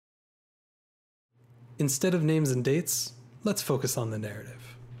Instead of names and dates, let's focus on the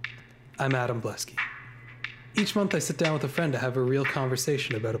narrative. I'm Adam Blesky. Each month I sit down with a friend to have a real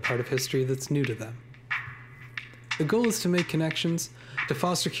conversation about a part of history that's new to them. The goal is to make connections, to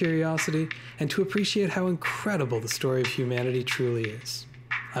foster curiosity, and to appreciate how incredible the story of humanity truly is.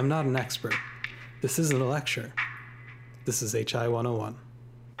 I'm not an expert. This isn't a lecture. This is HI 101.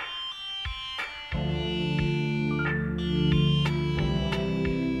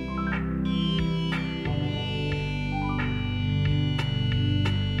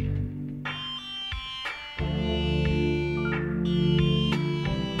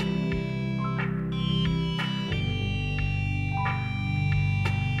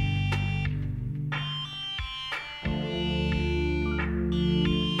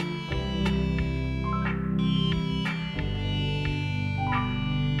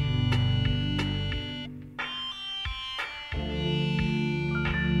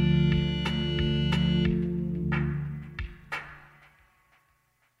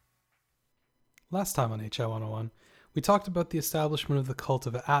 Last time on HI 101, we talked about the establishment of the cult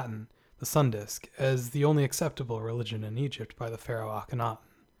of Aten, the sun disk, as the only acceptable religion in Egypt by the pharaoh Akhenaten.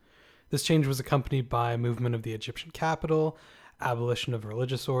 This change was accompanied by a movement of the Egyptian capital, abolition of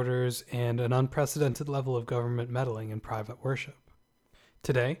religious orders, and an unprecedented level of government meddling in private worship.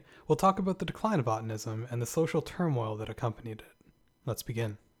 Today, we'll talk about the decline of Atenism and the social turmoil that accompanied it. Let's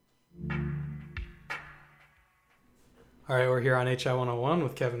begin. All right, we're here on HI 101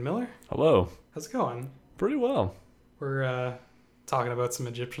 with Kevin Miller. Hello. How's it going? Pretty well. We're talking about some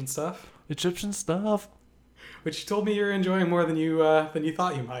Egyptian stuff. Egyptian stuff? Which you told me you're enjoying more than you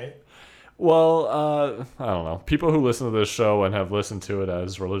thought you might. Well, I don't know. People who listen to this show and have listened to it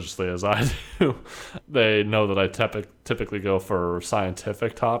as religiously as I do, they know that I typically go for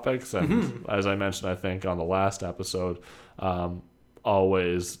scientific topics. And as I mentioned, I think, on the last episode,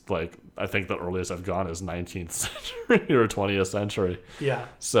 always, I think the earliest I've gone is 19th century or 20th century. Yeah.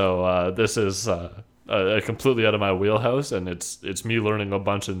 So this is completely out of my wheelhouse, and it's me learning a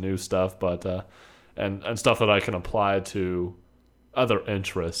bunch of new stuff, but and stuff that I can apply to other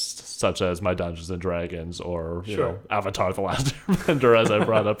interests, such as my Dungeons and Dragons or you know, Avatar: The Last Airbender, as I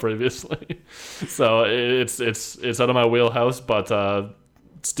brought up previously. So it's out of my wheelhouse, but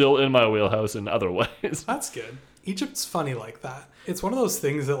still in my wheelhouse in other ways. That's good. Egypt's funny like that. It's one of those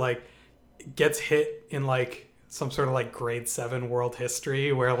things that gets hit in some sort of grade 7 world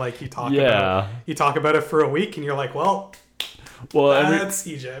history where you talk about it for a week and you're like, well, that's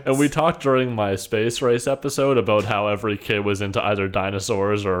Egypt. And we talked during my space race episode about how every kid was into either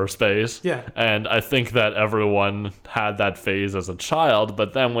dinosaurs or space. Yeah. And I think that everyone had that phase as a child,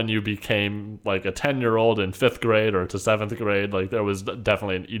 but then when you became a 10-year-old in 5th grade or to 7th grade, there was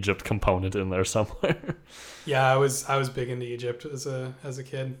definitely an Egypt component in there somewhere. Yeah, I was big into Egypt as a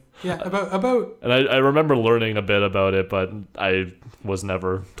kid. Yeah, about. And I remember learning a bit about it, but I was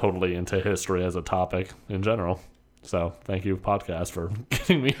never totally into history as a topic in general. So thank you, podcast, for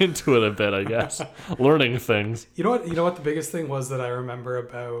getting me into it a bit, I guess. Learning things. You know what the biggest thing was that I remember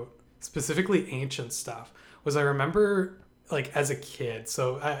about specifically ancient stuff was I remember as a kid,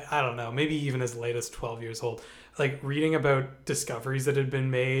 so I don't know, maybe even as late as 12 years old, reading about discoveries that had been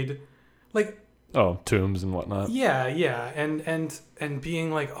made, tombs and whatnot. Yeah, and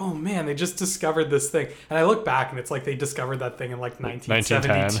being oh man, they just discovered this thing. And I look back and it's they discovered that thing in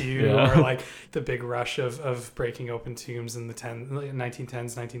 1972 or the big rush of breaking open tombs in the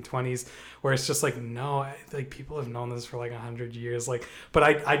 1910s, 1920s, where it's just no, people have known this for 100 years. But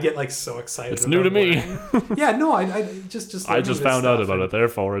I get so excited. It's new to me. Yeah, no, I just found out about it,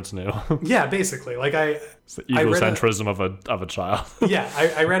 therefore it's new. Yeah, basically, it's the egocentrism of a child. Yeah,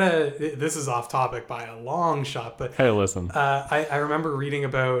 I read this is off topic by a long shot, but hey, listen. I remember reading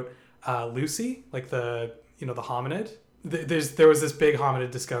about Lucy, the hominid. There was this big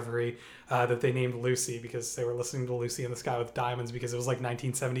hominid discovery that they named Lucy because they were listening to Lucy in the Sky with Diamonds because it was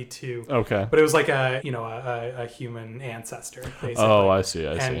 1972. Okay. But it was a human ancestor, basically. Oh, I see.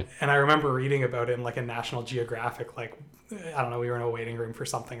 And I remember reading about it in a National Geographic, I don't know, we were in a waiting room for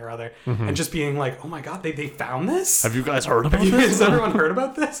something or other, and just being oh my god, they found this? Have you guys heard about this? Has everyone heard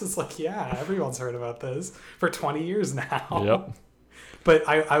about this? It's yeah, everyone's heard about this for 20 years now. Yep. But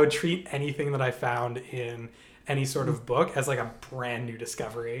I would treat anything that I found in any sort of book as a brand new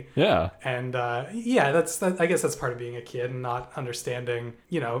discovery. Yeah. And I guess that's part of being a kid and not understanding,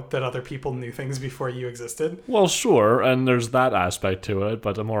 that other people knew things before you existed. Well, sure, and there's that aspect to it,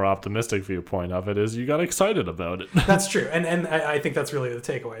 but a more optimistic viewpoint of it is you got excited about it. That's true. And I think that's really the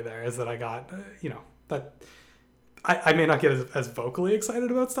takeaway there is that I got, that I may not get as vocally excited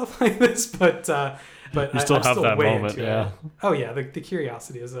about stuff like this, but you still I'm have that way moment, into yeah. it. Oh yeah, the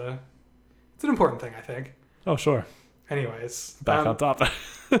curiosity is It's an important thing, I think. Oh, sure. Anyways. Back on topic.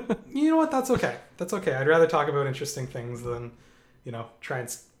 You know what? That's okay. That's okay. I'd rather talk about interesting things than, try and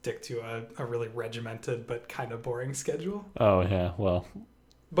stick to a really regimented but kind of boring schedule. Oh, yeah. Well.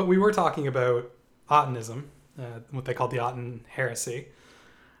 But we were talking about Ottonism, what they called the Otton heresy,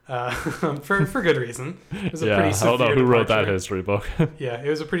 for good reason. It was a pretty severe I don't know who wrote that departure. history book. Yeah, it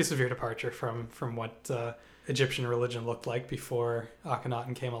was a pretty severe departure from what Egyptian religion looked like before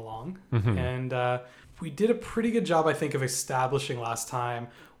Akhenaten came along. Mm-hmm. And we did a pretty good job, I think, of establishing last time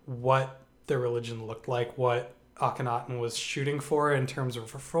what their religion looked like, what Akhenaten was shooting for in terms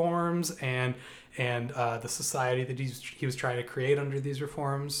of reforms and the society that he was trying to create under these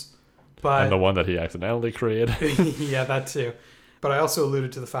reforms. But And the one that he accidentally created. yeah, that too. But I also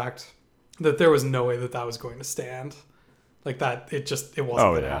alluded to the fact that there was no way that was going to stand. Like that, it wasn't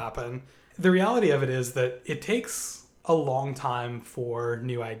going to happen. The reality of it is that it takes a long time for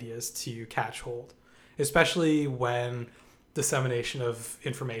new ideas to catch hold, especially when dissemination of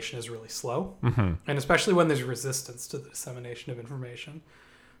information is really slow, Mm-hmm. and especially when there's resistance to the dissemination of information.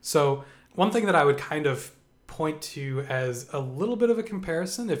 So one thing that I would kind of point to as a little bit of a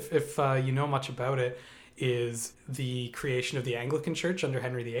comparison, if you know much about it, is the creation of the Anglican Church under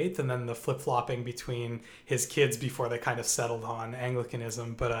Henry VIII, and then the flip-flopping between his kids before they kind of settled on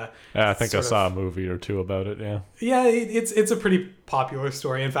Anglicanism. But I think I saw a movie or two about it, yeah. Yeah, it's a pretty popular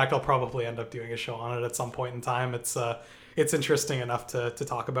story. In fact, I'll probably end up doing a show on it at some point in time. It's interesting enough to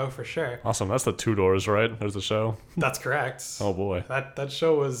talk about for sure. Awesome. That's the Tudors, right? There's a show. That's correct. Oh, boy. That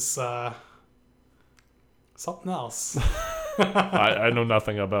show was something else. I know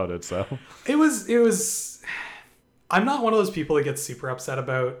nothing about it, so. It was. I'm not one of those people that gets super upset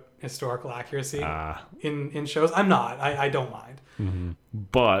about historical accuracy in shows. I'm not. I don't mind. Mm-hmm.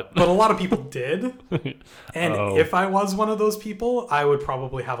 But a lot of people did. And Oh. if I was one of those people, I would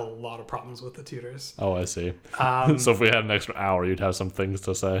probably have a lot of problems with the Tudors. Oh, I see. Um, So if we had an extra hour, you'd have some things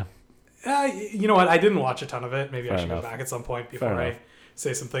to say. You know what? I didn't watch a ton of it. Maybe I Fair should enough. go back at some point before Fair I enough.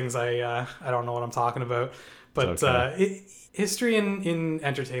 say some things I don't know what I'm talking about. But It's okay. history in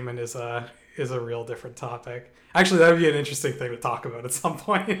entertainment is a real different topic. Actually, that would be an interesting thing to talk about at some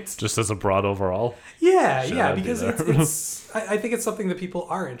point. Just as a broad overall. Yeah, Should yeah, I be because there? I think it's something that people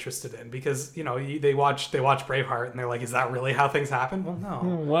are interested in because they watch Braveheart and they're like, is that really how things happen? Well,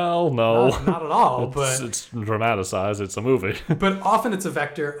 no, Well, no. not at all. But It's dramatized. It's a movie. But often it's a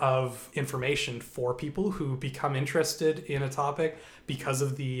vector of information for people who become interested in a topic because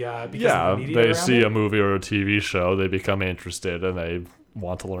of the of the media they around see it. a movie or a TV show, they become interested, and they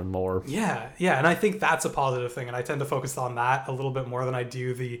want to learn more. Yeah, and I think that's a positive thing, and I tend to focus on that a little bit more than I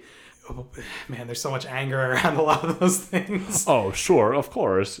do there's so much anger around a lot of those things. Oh, sure, of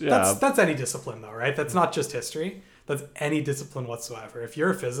course, yeah. That's any discipline though, right? That's not just history. That's any discipline whatsoever. If you're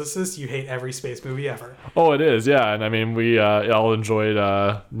a physicist, you hate every space movie ever. Oh, it is, yeah. And I mean, we all enjoyed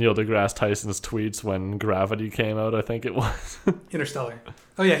Neil deGrasse Tyson's tweets when Gravity came out, I think it was. Interstellar.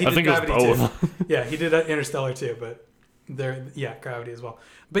 Oh yeah, he I did think it was Gravity both. too. Yeah, he did Interstellar too, but Gravity as well.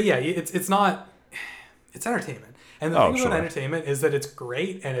 But yeah, it's entertainment. And the thing about entertainment is that it's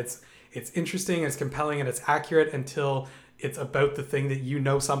great and it's interesting and it's compelling and it's accurate until it's about the thing that you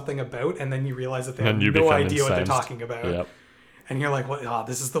know something about, and then you realize that they have no idea what they're talking about. Yep. And you're like, "What? Oh,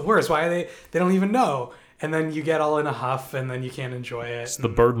 this is the worst. Why are they don't even know." And then you get all in a huff, and then you can't enjoy it. It's the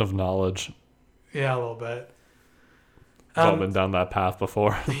burden of knowledge. Yeah, a little bit. I've all been down that path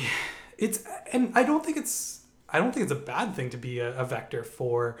before. And I don't think it's a bad thing to be a vector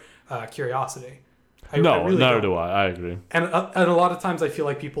for curiosity. Neither do I. I agree. And a lot of times I feel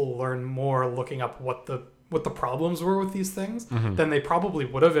like people learn more looking up what the problems were with these things than they probably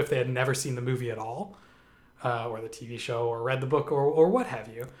would have if they had never seen the movie at all, or the TV show, or read the book, or what have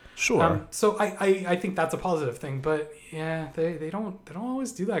you. Sure. So I think that's a positive thing, but yeah, they don't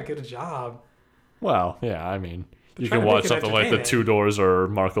always do that good a job. Well, yeah, I mean, you trying can to watch make it something like The Tudors or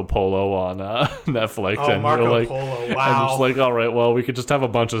Marco Polo on Netflix, Oh, and Marco you're like, Polo, and wow. it's like, all right, well, we could just have a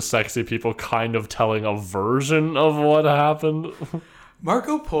bunch of sexy people kind of telling a version of what happened.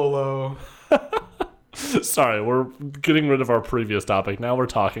 Marco Polo. Sorry, we're getting rid of our previous topic. Now we're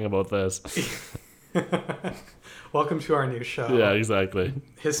talking about this. Welcome to our new show. Yeah, exactly.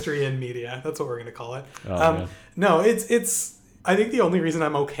 History and media. That's what we're going to call it. Oh, man. No, it's. I think the only reason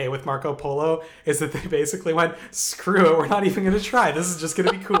I'm okay with Marco Polo is that they basically went, screw it, we're not even going to try. This is just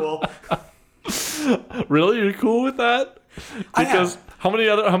going to be cool. Really? You're cool with that? Because how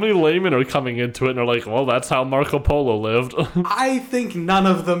many laymen are coming into it and are like, well, that's how Marco Polo lived? I think none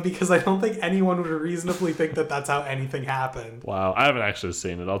of them, because I don't think anyone would reasonably think that that's how anything happened. Wow, I haven't actually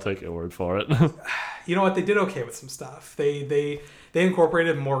seen it. I'll take your word for it. You know what? They did okay with some stuff. They they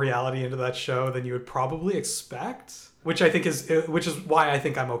incorporated more reality into that show than you would probably expect, which is why I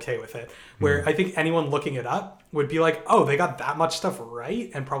think I'm okay with it. Where I think anyone looking it up would be like, oh, they got that much stuff right,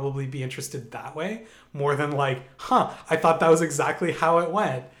 and probably be interested that way more than like, I thought that was exactly how it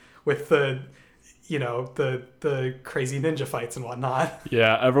went with the crazy ninja fights and whatnot.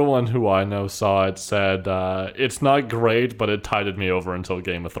 Yeah, everyone who I know saw it said it's not great, but it tided me over until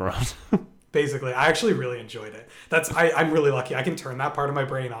Game of Thrones. Basically, I actually really enjoyed it. I'm really lucky. I can turn that part of my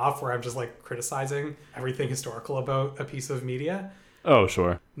brain off where I'm just like criticizing everything historical about a piece of media. Oh,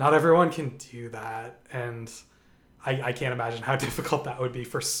 sure. Not everyone can do that, and I can't imagine how difficult that would be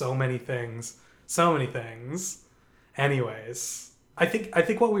for so many things. So many things. Anyways, I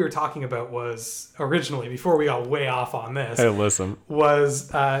think what we were talking about was originally, before we got way off on this, Hey, listen. was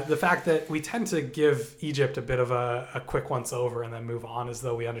the fact that we tend to give Egypt a bit of a quick once over and then move on as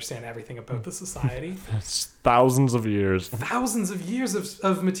though we understand everything about the society. It's thousands of years. Thousands of years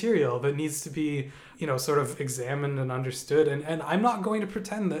of material that needs to be, sort of examined and understood. And I'm not going to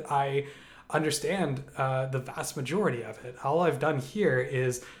pretend that I understand the vast majority of it. All I've done here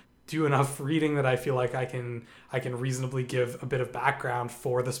is do enough reading that I feel like I can reasonably give a bit of background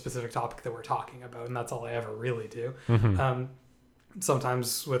for the specific topic that we're talking about, and that's all I ever really do.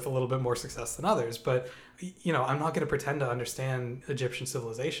 Sometimes with a little bit more success than others, but I'm not going to pretend to understand Egyptian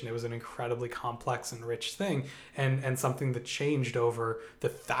civilization. It was an incredibly complex and rich thing, and something that changed over the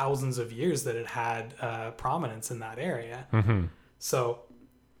thousands of years that it had prominence in that area. So,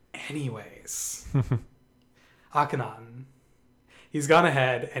 anyways, Akhenaten. He's gone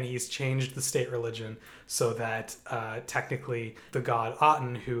ahead and he's changed the state religion so that technically the god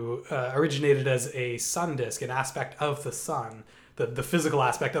Aten, who originated as a sun disk, an aspect of the sun, the physical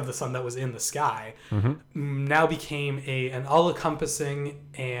aspect of the sun that was in the sky, now became an all-encompassing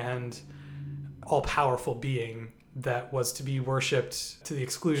and all-powerful being that was to be worshipped to the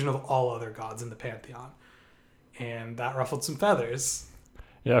exclusion of all other gods in the pantheon. And that ruffled some feathers.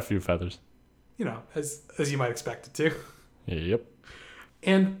 Yeah, a few feathers. As you might expect it to. Yep.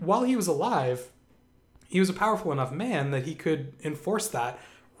 And while he was alive, he was a powerful enough man that he could enforce that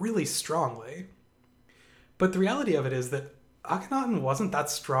really strongly. But the reality of it is that Akhenaten wasn't that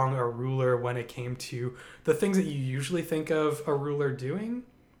strong a ruler when it came to the things that you usually think of a ruler doing.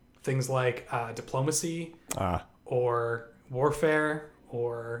 Things like diplomacy or warfare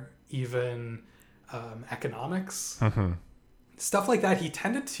or even economics. Stuff like that he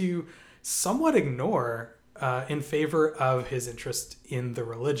tended to somewhat ignore in favor of his interest in the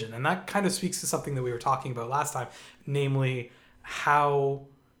religion. And that kind of speaks to something that we were talking about last time, namely how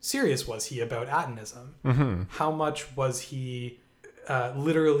serious was he about Atenism? How much was he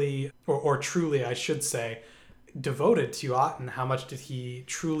literally, or truly, I should say, devoted to Aten? How much did he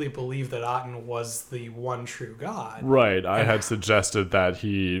truly believe that Aten was the one true god? Right. I had suggested that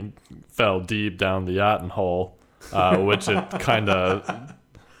he fell deep down the Aten hole, which it kind of...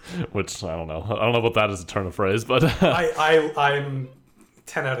 Which, I don't know. I don't know what that is a turn of phrase, but... I'm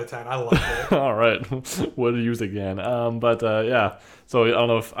 10 out of 10. I love it. All right. Would use again. Yeah. So I don't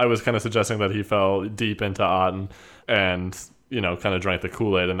know if I was kind of suggesting that he fell deep into Aten and, kind of drank the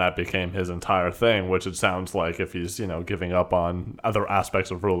Kool-Aid, and that became his entire thing, which it sounds like if he's, giving up on other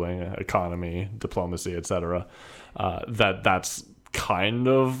aspects of ruling, economy, diplomacy, etc., that's kind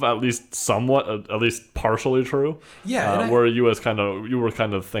of at least somewhat at least partially true. Where you were kind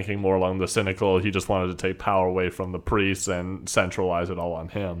of thinking more along the cynical, he just wanted to take power away from the priests and centralize it all on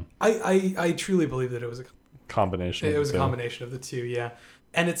him. I truly believe that it was a combination. It was a combination of the two, yeah.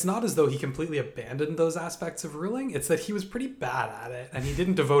 And it's not as though he completely abandoned those aspects of ruling. It's that he was pretty bad at it and he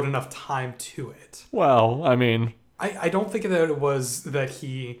didn't devote enough time to it. Well, I mean, I don't think that it was that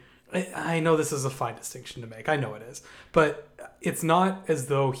he... I know this is a fine distinction to make. I know it is. But it's not as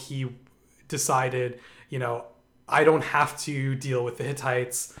though he decided, I don't have to deal with the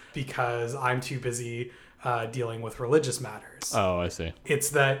Hittites because I'm too busy dealing with religious matters. Oh, I see. It's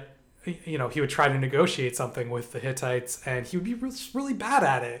that, he would try to negotiate something with the Hittites and he would be really bad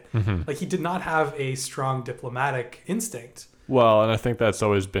at it. Like, he did not have a strong diplomatic instinct. Well, and I think that's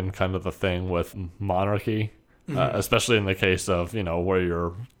always been kind of the thing with monarchy, especially in the case of, where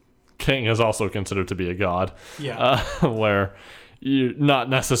you're... king is also considered to be a god, where you're not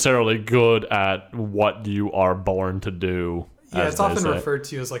necessarily good at what you are born to do. Yeah, it's often referred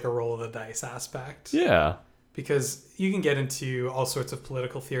to as like a roll of the dice aspect. Yeah, because you can get into all sorts of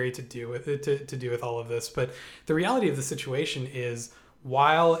political theory to do with all of this, but the reality of the situation is,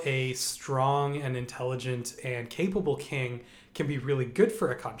 while a strong and intelligent and capable king can be really good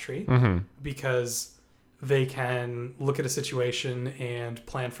for a country, because they can look at a situation and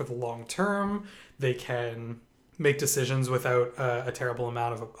plan for the long term. They can make decisions without a terrible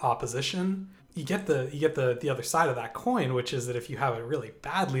amount of opposition. You get the other side of that coin, which is that if you have a really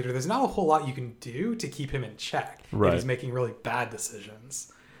bad leader, there's not a whole lot you can do to keep him in check if he's making really bad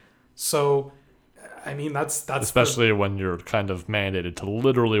decisions. So, I mean, that's especially when you're kind of mandated to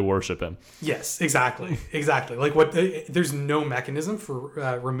literally worship him. Yes, exactly. Like there's no mechanism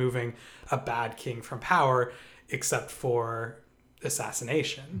for removing a bad king from power except for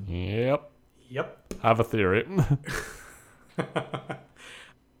assassination. Yep. Have a theory.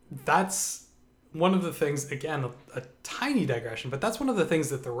 That's one of the things, again, a tiny digression, but that's one of the things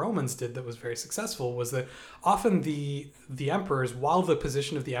that the Romans did that was very successful, was that often the emperors, while the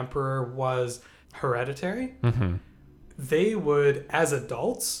position of the emperor was hereditary, they would, as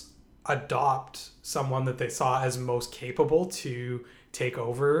adults, adopt someone that they saw as most capable to take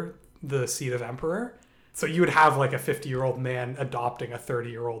over the seat of emperor. So you would have like a 50-year-old man adopting a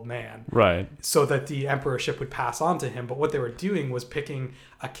 30-year-old man. Right. So that the emperorship would pass on to him. But what they were doing was picking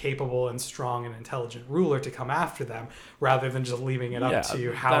a capable and strong and intelligent ruler to come after them, rather than just leaving it up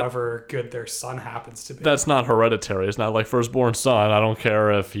to however good their son happens to be. That's not hereditary. It's not like firstborn son. I don't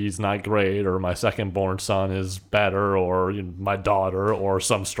care if he's not great, or my secondborn son is better, or my daughter, or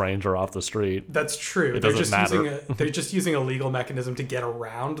some stranger off the street. That's true. It doesn't matter. They're just using a legal mechanism to get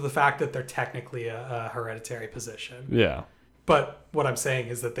around the fact that they're technically a hereditary position. Yeah. But what I'm saying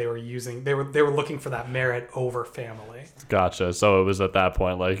is that they were looking for that merit over family. Gotcha. So it was at that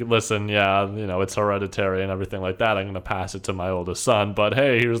point like, listen, it's hereditary and everything like that. I'm going to pass it to my oldest son. But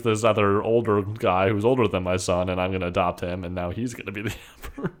hey, here's this other older guy who's older than my son, and I'm going to adopt him, and now he's going to be the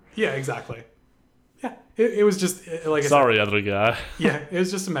emperor. Yeah, exactly. Yeah, it was just like sorry, other guy. Yeah, it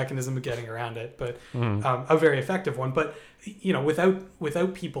was just a mechanism of getting around it, but a very effective one. But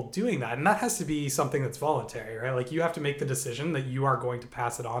without people doing that, and that has to be something that's voluntary, right? Like you have to make the decision that you are going to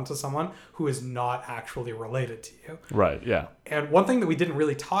pass it on to someone who is not actually related to you. Right. Yeah. And one thing that we didn't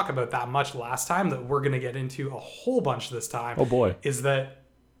really talk about that much last time, that we're going to get into a whole bunch this time. Oh boy. Is that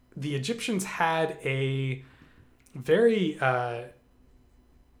the Egyptians had a very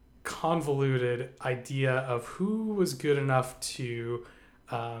convoluted idea of who was good enough to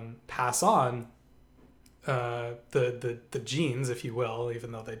pass on the genes, if you will,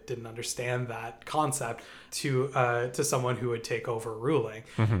 even though they didn't understand that concept, to someone who would take over ruling.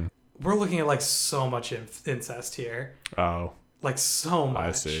 Mm-hmm. We're looking at like so much incest here. Oh, like so much.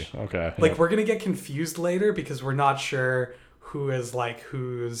 I see. Okay. Like we're gonna get confused later because we're not sure who is like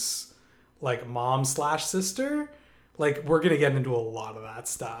who's like mom / sister. Like we're gonna get into a lot of that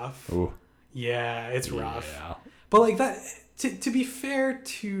stuff. Ooh. Yeah, it's rough. Yeah. But like that. To be fair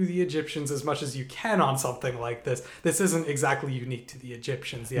to the Egyptians as much as you can on something like this isn't exactly unique to the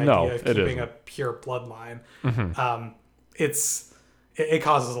Egyptians. The idea of keeping a pure bloodline, it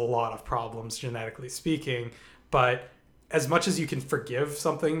causes a lot of problems genetically speaking. But as much as you can forgive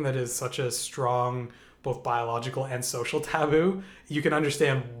something that is such a strong both biological and social taboo, you can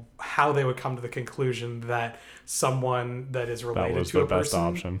understand how they would come to the conclusion that someone that is related to a person, that was the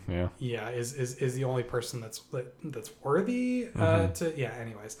best option. is the only person that's worthy to. Yeah.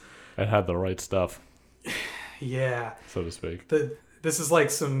 Anyways, it had the right stuff. Yeah, so to speak. This is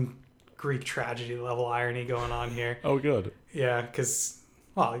like some Greek tragedy level irony going on here. Oh, good. Yeah, because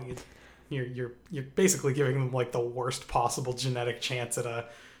you're basically giving them like the worst possible genetic chance at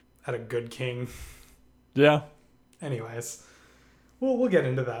a good king. Yeah. Anyways, we'll get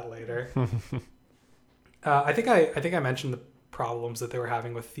into that later. I think I mentioned the problems that they were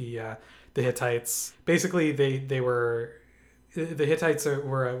having with the Hittites. Basically, the Hittites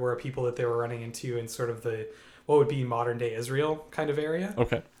were a people that they were running into in sort of what would be modern day Israel kind of area.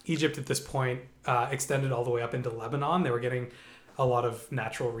 Okay. Egypt at this point extended all the way up into Lebanon. They were getting a lot of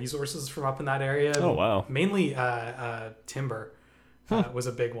natural resources from up in that area. Oh wow. Mainly timber. Was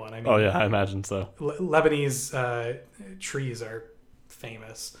a big one. I mean, oh yeah, I imagine so. Lebanese trees are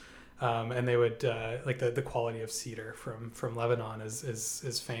famous, and they would like the quality of cedar from Lebanon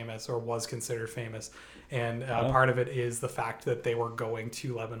is famous, or was considered famous, and part of it is the fact that they were going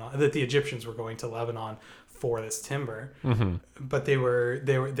to Lebanon, that the Egyptians were going to Lebanon for this timber, but they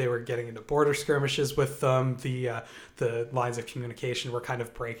were getting into border skirmishes with them. The lines of communication were kind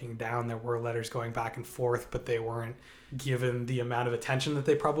of breaking down. There were letters going back and forth, but they weren't given the amount of attention that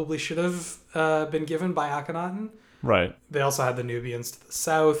they probably should have been given by Akhenaten. Right. They also had the Nubians to the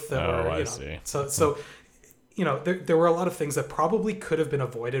south. See. So there were a lot of things that probably could have been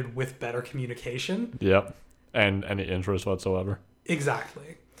avoided with better communication. Yep. And any interest whatsoever.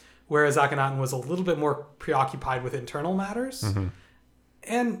 Exactly. Whereas Akhenaten was a little bit more preoccupied with internal matters. Mm-hmm.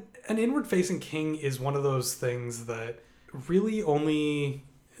 And an inward-facing king is one of those things that really only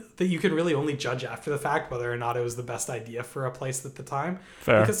that you can really only judge after the fact whether or not it was the best idea for a place at the time.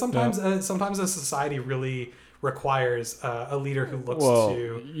 Fair. Because sometimes a society really requires a leader who looks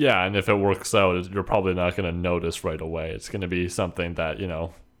to... Yeah, and if it works out, you're probably not going to notice right away. It's going to be something that,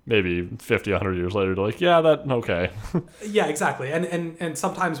 maybe 50, 100 years later, they're like, yeah, okay. Yeah, exactly. And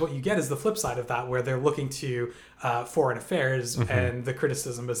sometimes what you get is the flip side of that, where they're looking to foreign affairs, and the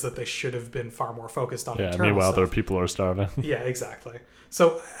criticism is that they should have been far more focused on internal meanwhile, stuff. their people are starving. Yeah, exactly.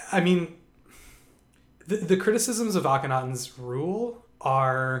 So, I mean, the criticisms of Akhenaten's rule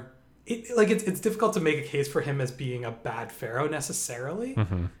are... It's difficult to make a case for him as being a bad pharaoh necessarily,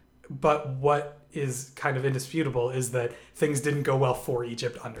 but what is kind of indisputable is that things didn't go well for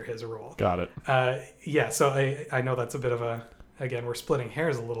Egypt under his rule. Got it. So I know that's a bit of again, we're splitting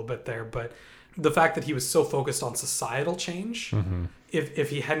hairs a little bit there, but the fact that he was so focused on societal change, if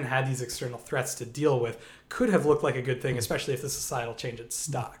he hadn't had these external threats to deal with, could have looked like a good thing, especially if the societal change had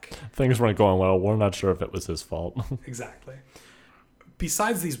stuck. Things weren't going well. We're not sure if it was his fault. Exactly.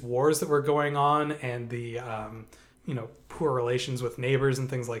 Besides these wars that were going on and the poor relations with neighbors and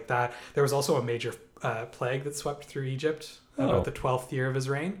things like that, there was also a major plague that swept through Egypt about the 12th year of his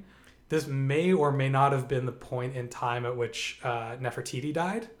reign. This may or may not have been the point in time at which Nefertiti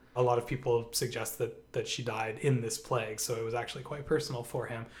died. A lot of people suggest that she died in this plague, so it was actually quite personal for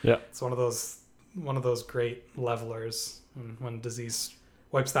him. Yeah, it's one of those great levelers when disease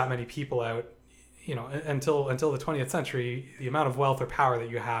wipes that many people out. Until the 20th century, the amount of wealth or power that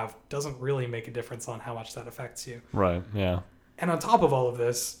you have doesn't really make a difference on how much that affects you. Right, yeah. And on top of all of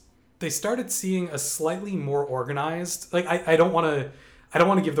this, they started seeing a slightly more organized, I don't want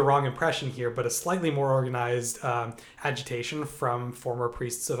to give the wrong impression here, but a slightly more organized agitation from former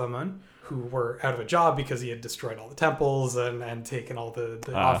priests of Amun who were out of a job because he had destroyed all the temples and taken all the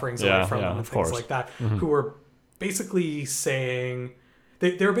offerings away from them and things like that, who were basically saying...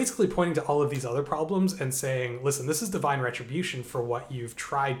 They were basically pointing to all of these other problems and saying, listen, this is divine retribution for what you've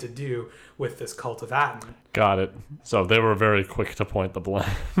tried to do with this cult of Aten. Got it. So they were very quick to point the blame.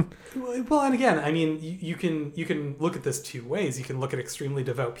 Well, and again, I mean, you can look at this two ways. You can look at extremely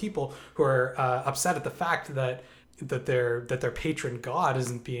devout people who are upset at the fact that their patron god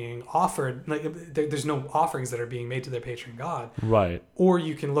isn't being offered. There's no offerings that are being made to their patron god. Right. Or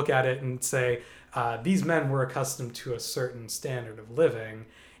you can look at it and say, these men were accustomed to a certain standard of living,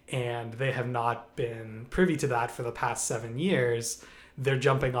 and they have not been privy to that for the past 7 years. They're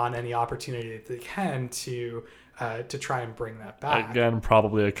jumping on any opportunity that they can to try and bring that back. Again,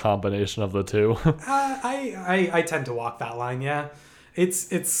 probably a combination of the two. I tend to walk that line. Yeah, it's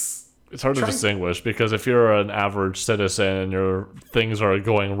hard to distinguish, because if you're an average citizen and your things are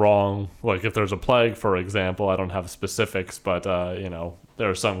going wrong, like if there's a plague, for example, I don't have specifics, but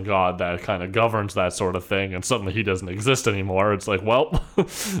there's some god that kind of governs that sort of thing, and suddenly he doesn't exist anymore. It's like, well,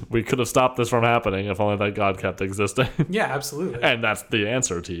 we could have stopped this from happening if only that god kept existing. Yeah, absolutely. And that's the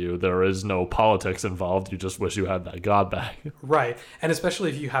answer to you. There is no politics involved. You just wish you had that god back. Right. And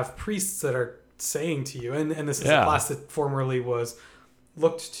especially if you have priests that are saying to you, and this is a class that formerly was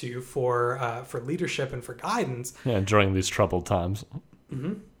looked to for leadership and for guidance. Yeah, during these troubled times.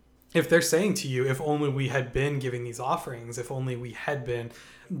 Mm-hmm. If they're saying to you, if only we had been giving these offerings, if only we had been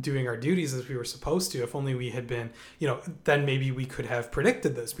doing our duties as we were supposed to, if only we had been, then maybe we could have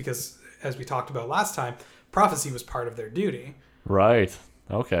predicted this, because as we talked about last time, prophecy was part of their duty. Right.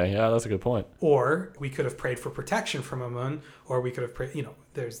 Okay. Yeah, that's a good point. Or we could have prayed for protection from Amun, or we could have prayed,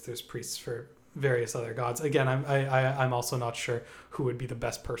 there's priests for various other gods. Again, I'm also not sure who would be the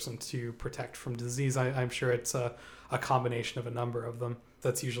best person to protect from disease. I'm sure it's a combination of a number of them.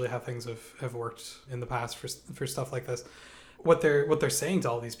 That's usually how things have worked in the past for stuff like this. What they're saying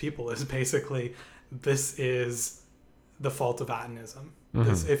to all these people is basically, this is the fault of Atenism.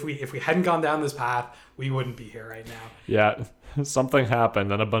 Mm-hmm. If we hadn't gone down this path, we wouldn't be here right now. Yeah, something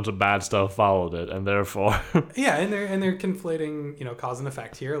happened and a bunch of bad stuff followed it, and therefore yeah, and they're conflating cause and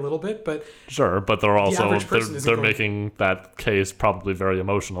effect here a little bit, but sure, but they're also they're making that case probably very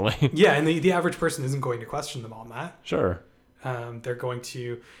emotionally. Yeah, and the average person isn't going to question them on that. Sure. They're going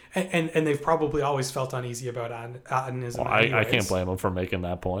to, and they've probably always felt uneasy about Atenism. Well, I can't blame them for making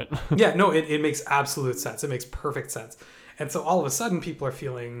that point. Yeah, no, it makes absolute sense. It makes perfect sense. And so all of a sudden, people are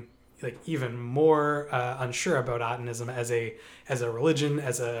feeling like even more unsure about Atenism as a religion,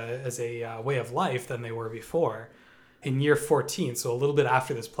 as a way of life than they were before. In year 14, so a little bit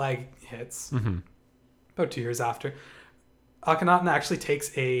after this plague hits, about 2 years after, Akhenaten actually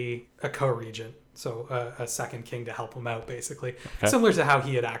takes a co-regent. So a second king to help him out, basically. Okay. Similar to how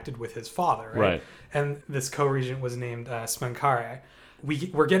he had acted with his father, right? And this co-regent was named Smenkhare.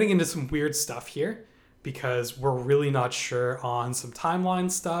 We're getting into some weird stuff here, because we're really not sure on some timeline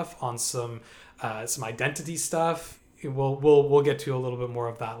stuff, on some identity stuff. We'll get to a little bit more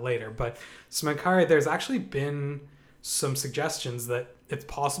of that later. But Smenkhare, there's actually been some suggestions that it's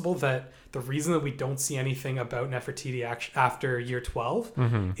possible that the reason that we don't see anything about Nefertiti after year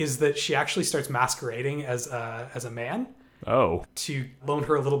 12 is that she actually starts masquerading as a man. Oh. To loan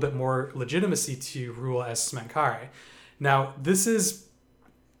her a little bit more legitimacy to rule as Smenkhare. Now, there's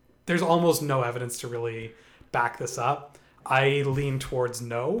almost no evidence to really back this up. I lean towards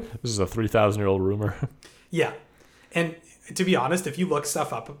no. This is a 3,000-year-old rumor. Yeah. And to be honest, if you look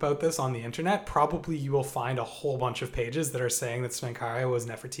stuff up about this on the internet, probably you will find a whole bunch of pages that are saying that Smenkhare was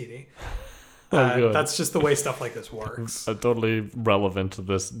Nefertiti. That's just the way stuff like this works. Totally relevant to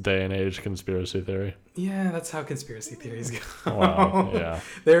this day and age conspiracy theory. Yeah, that's how conspiracy theories go. Wow, yeah.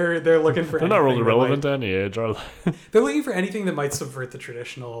 They're looking for. They're not really relevant to any age, are they? They're looking for anything that might subvert the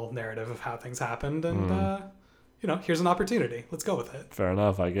traditional narrative of how things happened, and here's an opportunity. Let's go with it. Fair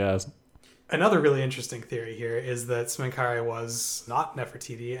enough, I guess. Another really interesting theory here is that Smenkhare was not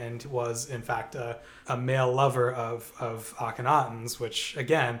Nefertiti and was in fact a male lover of Akhenaten's, which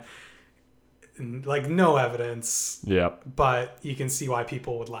again, like no evidence. Yep. But you can see why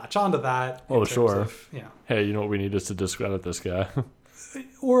people would latch onto that. Oh, sure. Yeah. Hey, you know what we need is to discredit this guy.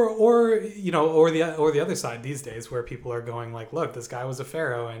 or the other side these days where people are going like, look, this guy was a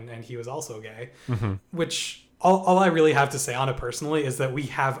pharaoh and he was also gay, which all I really have to say on it personally is that we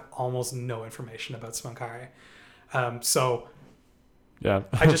have almost no information about Smenkhare. So yeah,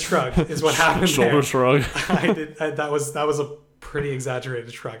 I just shrugged is what happened. Shoulder there. shrug. That was a pretty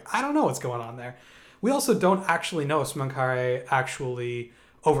exaggerated shrug. I don't know what's going on there. We also don't actually know if Smenkhare actually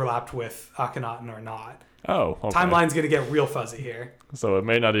overlapped with Akhenaten or not. Oh, okay. Timeline's going to get real fuzzy here. So it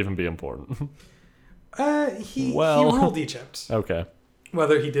may not even be important. He ruled Egypt. Okay.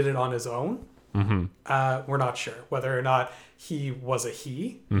 Whether he did it on his own, we're not sure. Whether or not he was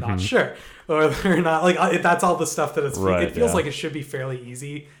a not sure. Whether or not, that's all the stuff that it feels like it should be fairly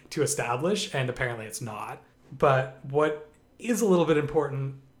easy to establish, and apparently it's not. But what is a little bit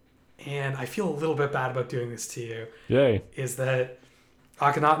important, and I feel a little bit bad about doing this to you, is that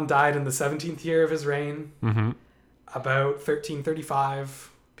Akhenaten died in the 17th year of his reign, about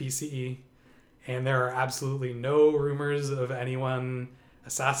 1335 BCE, and there are absolutely no rumors of anyone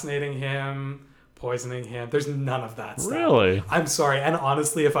assassinating him, poisoning him. There's none of that stuff. Really? I'm sorry, and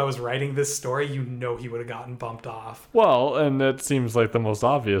honestly, if I was writing this story, he would have gotten bumped off. Well, and that seems like the most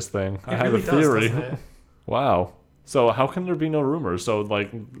obvious thing. I had a theory. Doesn't it? Wow. So how can there be no rumors? So,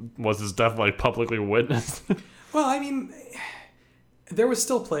 was his death, publicly witnessed? Well, I mean, there was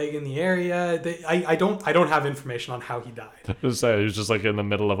still plague in the area. I don't have information on how he died. Just say he was just in the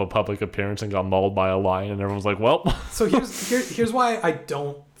middle of a public appearance and got mauled by a lion, and everyone's like, "Well." So here's why I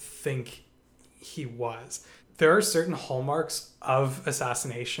don't think he was. There are certain hallmarks of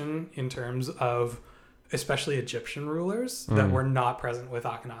assassination in terms of especially Egyptian rulers that were not present with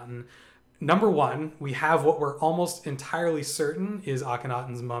Akhenaten. Number one, we have what we're almost entirely certain is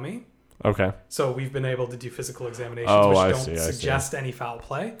Akhenaten's mummy. Okay. So we've been able to do physical examinations which don't suggest any foul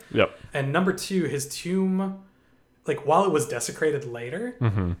play. Yep. And number two, his tomb, while it was desecrated later,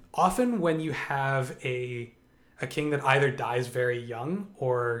 often when you have a king that either dies very young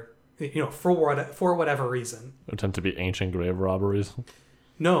or for whatever reason. There tend to be ancient grave robberies.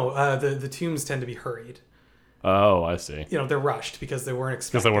 No, the tombs tend to be hurried. Oh, I see. They're rushed because they weren't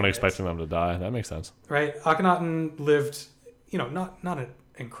expecting them to die. That makes sense. Right. Akhenaten lived, not an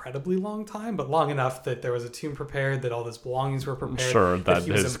incredibly long time, but long enough that there was a tomb prepared, that all his belongings were prepared. Sure, that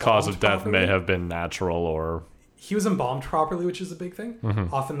his cause of death may have been natural or... He was embalmed properly, which is a big thing.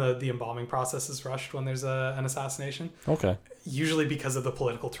 Often the embalming process is rushed when there's an assassination. Okay. Usually because of the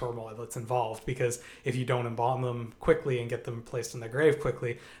political turmoil that's involved, because if you don't embalm them quickly and get them placed in their grave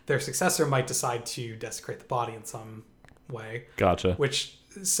quickly, their successor might decide to desecrate the body in some way. Gotcha. Which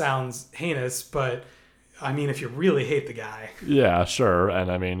sounds heinous, but I mean, if you really hate the guy... Yeah, sure.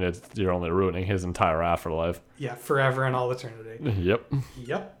 And I mean, you're only ruining his entire afterlife. Yeah, forever and all eternity.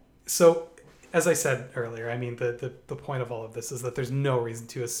 Yep. So... As I said earlier, I mean, the point of all of this is that there's no reason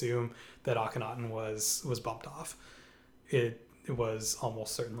to assume that Akhenaten was bumped off. It was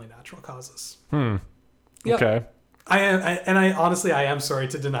almost certainly natural causes. Yep. Okay. I honestly am sorry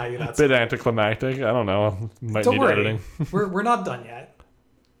to deny you that. A bit anticlimactic. I don't know. Might don't need worry. editing. We're not done yet.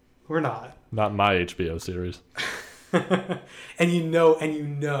 We're not. Not my HBO series. and you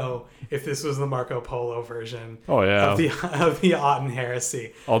know if this was the Marco Polo version of the Aten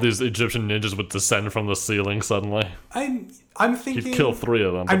heresy, all these Egyptian ninjas would descend from the ceiling suddenly. I'm thinking you'd kill 3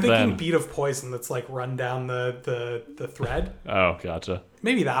 of them. I'm thinking bead of poison that's run down the thread. Oh, gotcha.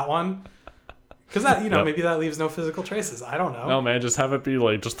 Maybe that one, Because that, Yep. maybe that leaves no physical traces. I don't know. No, man, just have it be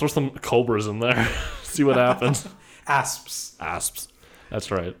like, just throw some cobras in there. See what happens. Asps. Asps.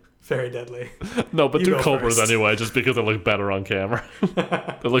 That's right. Very deadly. No, but You do go cobras first. anyway, just because they look better on camera.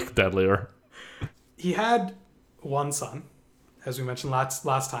 They look deadlier. He had one son, as we mentioned last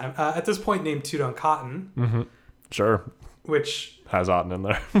time, at this point named Tutankhaten, Sure. which Has Aten in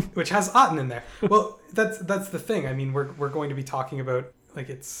there. has Aten in there. Well, that's the thing. I mean, we're going to be talking about, like,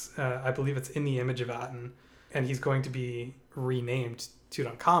 it's I believe it's in the image of Aten, and he's going to be renamed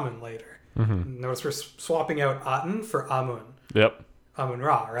Tutankhamen later. Notice we're swapping out Aten for Amun. Yep.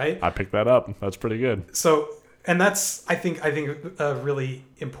 Amun-Ra, right? I picked that up. That's pretty good. So, and that's I think a really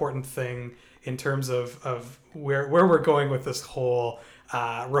important thing in terms of where we're going with this whole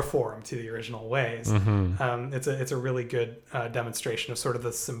reform to the original ways. It's a really good demonstration of sort of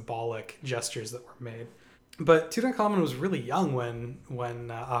the symbolic gestures that were made. But Tutankhamun was really young when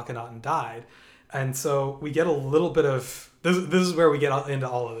Akhenaten died, and so we get a little bit of this is where we get into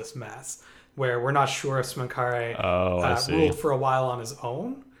all of this mess, where we're not sure if Smenkhare ruled for a while on his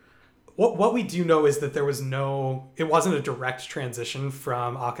own. What we do know is that it wasn't a direct transition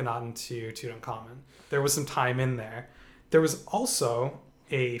from Akhenaten to Tutankhamun. There was some time in there. There was also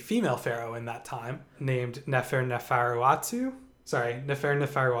a female pharaoh in that time named Nefer-Neferuatu.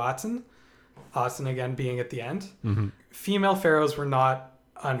 Nefer-Neferuaten. Aten again being at the end. Female pharaohs were not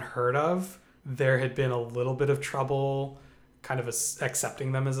unheard of. There had been a little bit of trouble kind of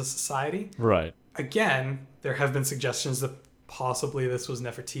accepting them as a society. Right. Again, there have been suggestions that possibly this was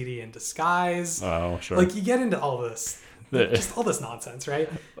Nefertiti in disguise. Oh, sure. Like, you get into all this, just all this nonsense, right?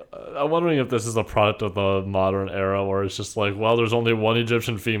 I'm wondering if this is a product of the modern era where it's just like, well, there's only one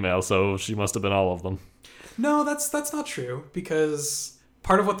Egyptian female, so she must have been all of them. No, that's not true, because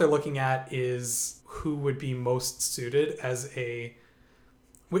part of what they're looking at is who would be most suited as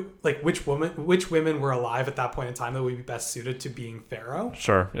which women were alive at that point in time that would be best suited to being pharaoh.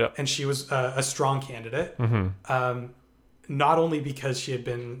 Sure, yeah. And she was a strong candidate. Not only because she had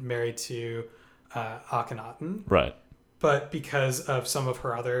been married to Akhenaten, Right. but because of some of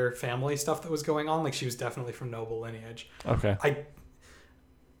her other family stuff that was going on. Like, she was definitely from noble lineage. Okay.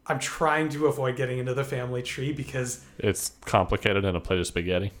 I'm trying to avoid getting into the family tree because It's complicated in a plate of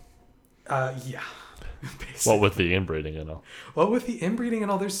spaghetti. yeah. Basically. What with the inbreeding and all. Well, with the inbreeding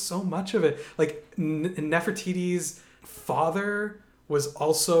and all, there's so much of it. Like, Nefertiti's father was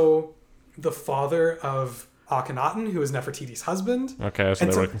also the father of Akhenaten, who was Nefertiti's husband. Okay, so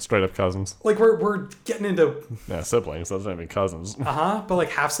And they so- were straight up cousins. Like, we're getting into Yeah, siblings. Those don't even cousins. but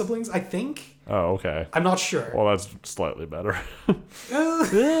like half siblings, I think. Oh, okay. I'm not sure. Well, that's slightly better.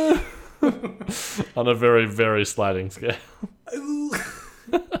 Uh, On a very, very sliding scale.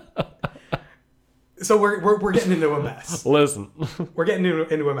 so we're getting into a mess. Listen. We're getting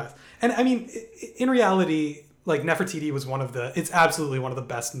into a mess. And I mean, in reality, like, Nefertiti was it's absolutely one of the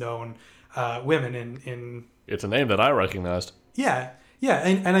best known women in It's a name that I recognized. yeah.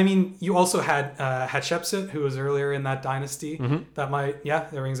 And I mean, you also had Hatshepsut, who was earlier in that dynasty. That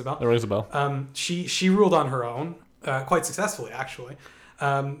that rings a bell. That rings a bell. She ruled on her own, quite successfully, actually.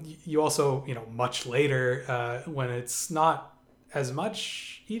 You also, much later, when it's not as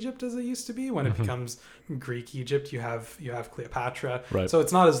much Egypt as it used to be, when it becomes Greek Egypt, you have Cleopatra. Right. So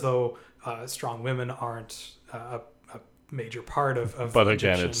it's not as though strong women aren't a major part of But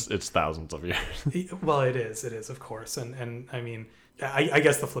again, Egyptian. it's thousands of years. Well, it is, of course, and I mean, I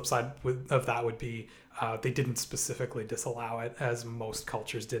guess the flip side of that would be they didn't specifically disallow it as most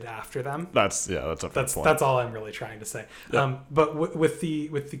cultures did after them. That's a fair point. That's all I'm really trying to say. Yep. But with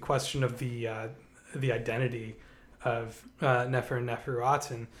the question of the identity of Nefer and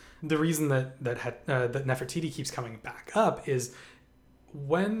Neferuaten, the reason that Nefertiti keeps coming back up is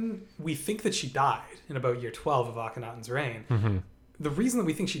when we think that she died in about year 12 of Akhenaten's reign. The reason that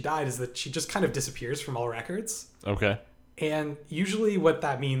we think she died is that she just kind of disappears from all records. Okay. And usually what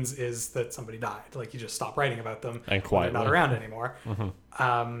that means is that somebody died. Like, you just stop writing about them. And They're quietly. not around anymore.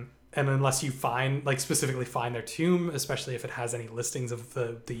 And unless you specifically find their tomb, especially if it has any listings of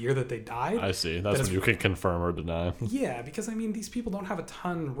the year that they died. I see. That's when you can confirm or deny. Yeah, because, I mean, these people don't have a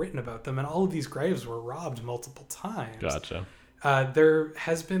ton written about them, and all of these graves were robbed multiple times. Gotcha. There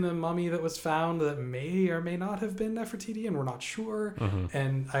has been a mummy that was found that may or may not have been Nefertiti, and we're not sure.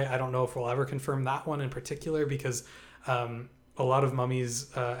 And I don't know if we'll ever confirm that one in particular, because a lot of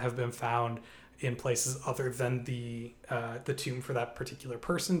mummies have been found in places other than the tomb for that particular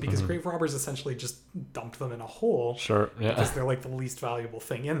person, because grave robbers essentially just dumped them in a hole. Sure. Yeah. Because they're like the least valuable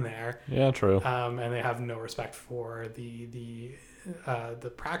thing in there. Yeah. True. And they have no respect for the the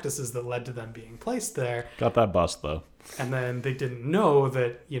practices that led to them being placed there. Got that bust though. And then they didn't know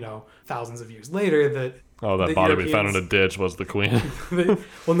that, thousands of years later that That body we found in a ditch was the queen.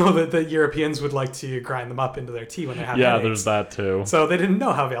 that Europeans would like to grind them up into their tea when they have Yeah, headaches. there's that too. So they didn't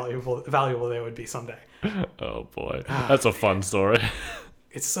know how valuable they would be someday. Oh boy, that's a fun story.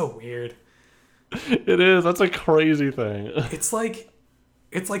 It's so weird. It is. That's a crazy thing. It's like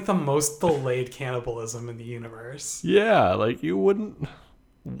the most delayed cannibalism in the universe. Yeah, like you wouldn't.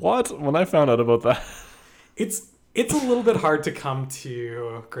 What? When I found out about that, It's a little bit hard to come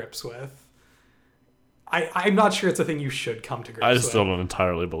to grips with. I'm not sure it's a thing you should come to grips with. I still don't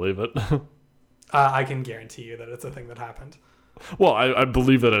entirely believe it. I can guarantee you that it's a thing that happened. Well, I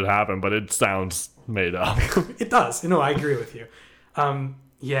believe that it happened, but it sounds made up. It does. No, I agree with you.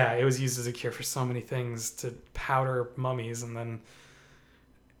 Yeah, it was used as a cure for so many things, to powder mummies and then,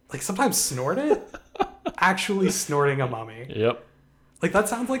 like, sometimes snort it. Actually snorting a mummy. Yep. Like, that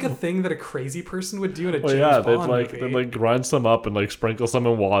sounds like a thing that a crazy person would do in a Well, James yeah, Bond movie. they'd grind some up and sprinkle some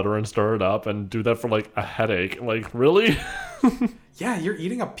in water and stir it up and do that for a headache. Like, really? Yeah, you're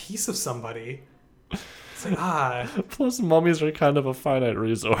eating a piece of somebody. It's like, Plus, mummies are kind of a finite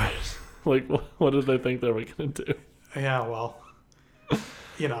resource. Like, what did they think they were gonna do? yeah, well,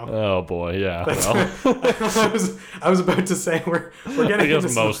 Oh boy, yeah. I was about to say we're getting. I guess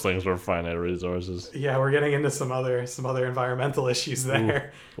into most things were finite resources. Yeah, we're getting into some other environmental issues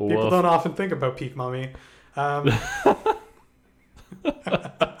there. Ooh, People woof. don't often think about peak mummy.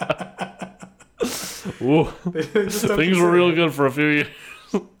 Ooh, They just don't things were consider real it. good for a few years.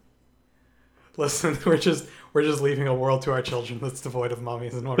 Listen, we're just leaving a world to our children that's devoid of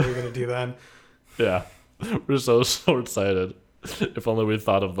mummies, and what are we going to do then? Yeah, we're so excited. If only we'd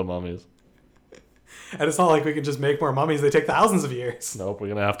thought of the mummies. And it's not like we can just make more mummies. They take thousands of years. Nope, we're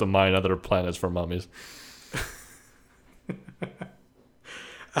gonna have to mine other planets for mummies.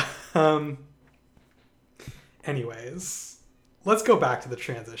 Anyways, let's go back to the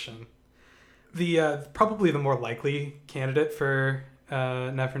transition. The probably the more likely candidate for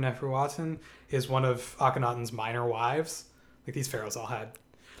Nefertiti is one of Akhenaten's minor wives. Like, these pharaohs all had,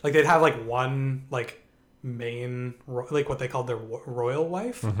 like, they'd have one main, what they called their royal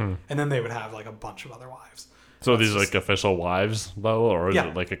wife, and then they would have a bunch of other wives. So these are official wives though, or is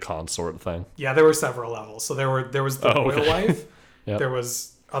Yeah. it a consort thing? Yeah, there were several levels. So there was the Oh, royal okay. wife, Yep. there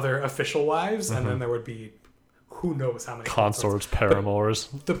was other official wives, and then there would be who knows how many Consorts, paramours.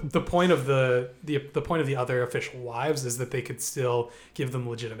 The point of the point of the other official wives is that they could still give them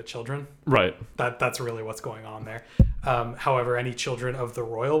legitimate children. Right. That's really what's going on there. However, any children of the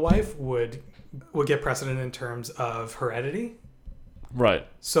royal wife would get precedent in terms of heredity. Right.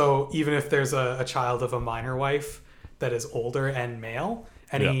 So even if there's a child of a minor wife that is older and male,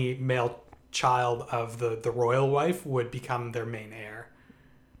 any male child of the royal wife would become their main heir.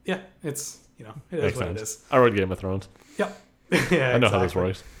 Yeah, it's it is Makes what sense. it is. I read Game of Thrones. Yep. Yeah, I know how this exactly.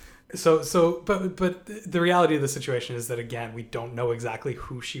 works. But the reality of the situation is that, again, we don't know exactly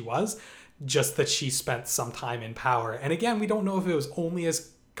who she was, just that she spent some time in power. And again, we don't know if it was only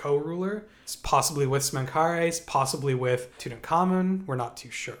as co-ruler, possibly with Smenkhare, possibly with Tutankhamun. We're not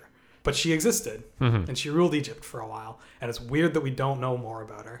too sure. But she existed, and she ruled Egypt for a while. And it's weird that we don't know more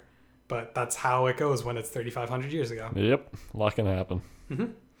about her. But that's how it goes when it's 3,500 years ago. Yep. A lot can happen.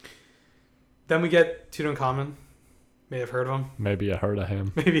 Then we get Tutankhamun. May have heard of him. Maybe I heard of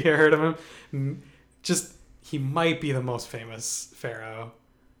him. Maybe you heard of him. He might be the most famous pharaoh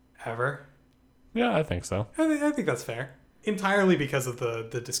ever. Yeah, I think so. I think that's fair. Entirely because of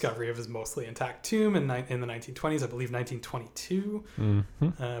the discovery of his mostly intact tomb in the 1920s, I believe 1922,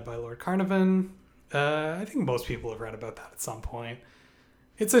 by Lord Carnarvon. I think most people have read about that at some point.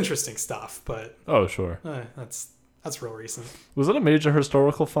 It's interesting stuff, but Oh, sure. that's real recent. Was it a major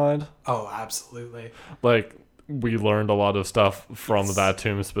historical find? Oh, absolutely. We learned a lot of stuff from that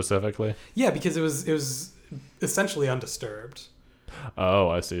tomb specifically. Yeah, because it was essentially undisturbed. Oh,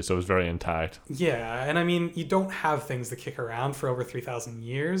 I see. So it was very intact. Yeah, and I mean, you don't have things that kick around for over 3,000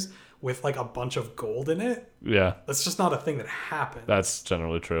 years with a bunch of gold in it. Yeah, That's just not a thing that happened. that's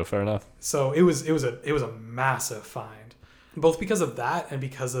generally true. Fair enough. So it was a massive find, both because of that and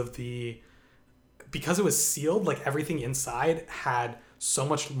because it was sealed. Everything inside had so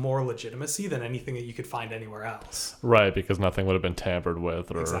much more legitimacy than anything that you could find anywhere else. Right, because nothing would have been tampered with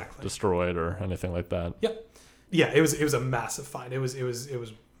or Exactly. destroyed or anything like that. Yep. Yeah, it was a massive find. It was.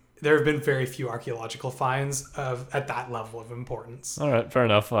 There have been very few archaeological finds at that level of importance. All right, fair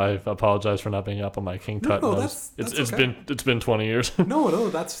enough. I apologize for not being up on my King Tut No, nose. that's It's okay. been 20 years. No,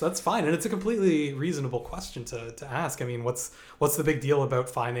 that's fine, and it's a completely reasonable question to ask. I mean, what's the big deal about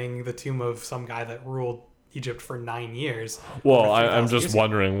finding the tomb of some guy that ruled Egypt for 9 years. Well, over I'm 3,000 just years ago.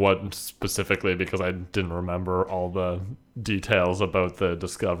 wondering what specifically, because I didn't remember all the details about the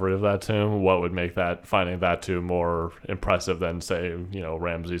discovery of that tomb. What would make finding that tomb more impressive than, say,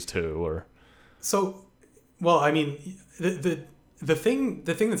 Ramses II or? So, well, I mean, the thing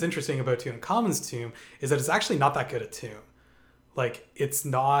that's interesting about Tutankhamun's tomb is that it's actually not that good a tomb. Like, it's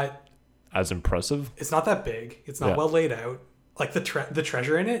not As impressive? It's not that big. It's not Yeah. well laid out. Like the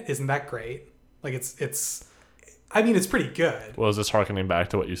treasure in it isn't that great. Like it's I mean, it's pretty good. Well, is this harkening back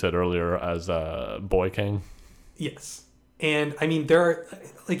to what you said earlier as Boy King? Yes. And I mean, there are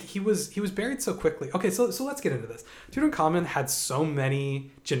like he was buried so quickly. Okay, so let's get into this. Tutankhamun had so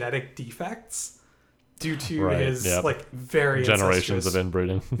many genetic defects due to his like very generations incestuous- of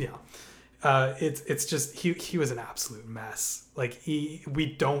inbreeding. Yeah. It's just he was an absolute mess. Like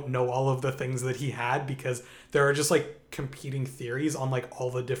we don't know all of the things that he had because there are just like competing theories on like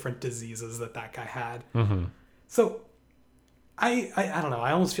all the different diseases that guy had. Mm-hmm. So I don't know.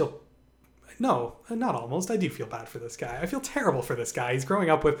 I almost feel no, not almost. I do feel bad for this guy. I feel terrible for this guy. He's growing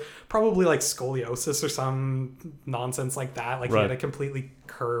up with probably like scoliosis or some nonsense like that. Like he had a completely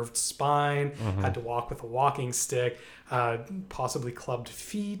curved spine, had to walk with a walking stick, possibly clubbed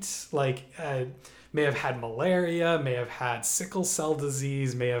feet, like may have had malaria, may have had sickle cell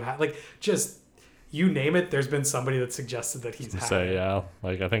disease, may have had like just you name it. There's been somebody that suggested that he's had it. Yeah,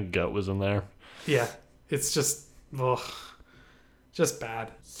 like I think gout was in there. Yeah, it's just just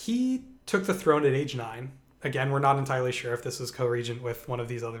bad. He took the throne at age 9. Again, we're not entirely sure if this was co-regent with one of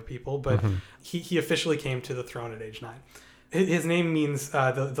these other people, but he officially came to the throne at age 9. His name means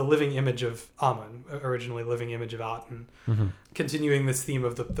the living image of Amun, originally living image of Aten, continuing this theme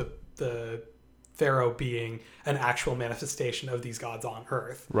of the pharaoh being an actual manifestation of these gods on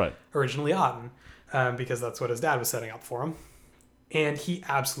earth. Right. Originally Aten, because that's what his dad was setting up for him. And he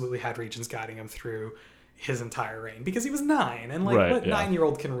absolutely had regents guiding him through his entire reign because he was 9, and like what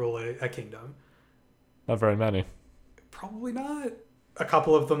 9-year-old can rule a kingdom? Not very many. Probably not. A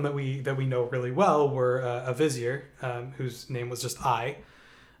couple of them that we know really well were a vizier whose name was just I,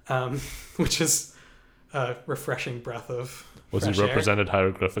 which is a refreshing breath of Was he fresh air. represented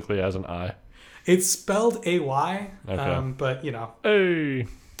hieroglyphically as an I? It's spelled AY, Okay. but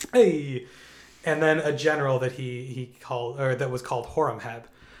Hey. And then a general that he called, or that was called Horemheb.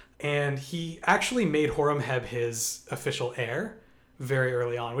 And he actually made Horemheb his official heir very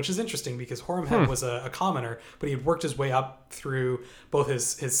early on, which is interesting because Horemheb was a commoner, but he had worked his way up through both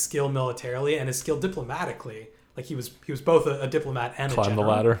his skill militarily and his skill diplomatically. Like he was both a diplomat and a Climb general. the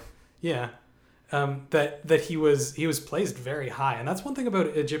ladder. Yeah. That he was placed very high. And that's one thing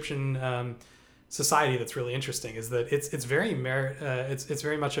about Egyptian society that's really interesting is that it's very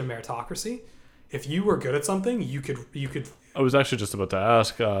much a meritocracy. If you were good at something, you could. I was actually just about to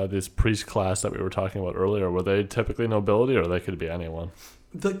ask, this priest class that we were talking about earlier, were they typically nobility or they could be anyone?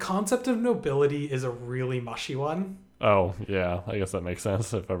 The concept of nobility is a really mushy one. Oh, yeah. I guess that makes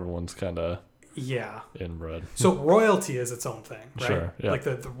sense if everyone's kind of inbred. So royalty is its own thing, right? Sure, yeah. Like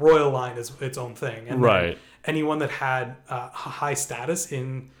the royal line is its own thing. And right. anyone that had high status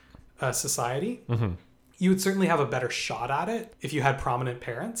in society, Mm-hmm. you would certainly have a better shot at it if you had prominent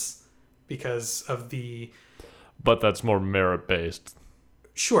parents because of the... But that's more merit-based.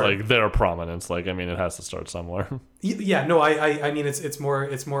 Sure. Like their prominence. Like, I mean, it has to start somewhere. Yeah, no, I mean it's more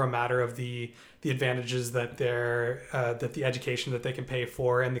a matter of the advantages that that the education that they can pay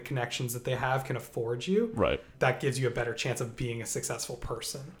for and the connections that they have can afford you. Right. That gives you a better chance of being a successful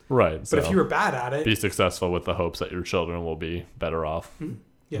person. Right. But if you were bad at it, be successful with the hopes that your children will be better off.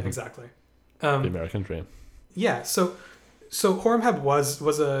 Yeah, exactly. The American dream. Yeah, so Horemheb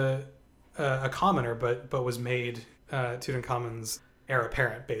was a commoner, but was made Tutankhamun's heir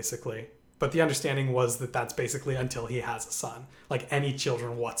apparent, basically. But the understanding was that that's basically until he has a son. Like any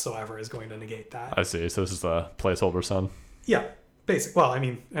children whatsoever is going to negate that. I see. So this is a placeholder son. Yeah, basic. Well, I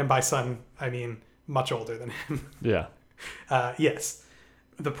mean, and by son, I mean much older than him. Yeah. Yes.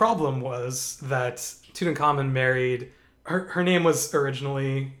 The problem was that Tutankhamun married... Her name was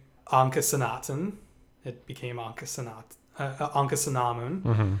originally Ankhesenaten. It became Ankhesenamun,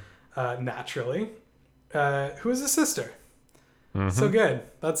 naturally. Who is his sister? So good.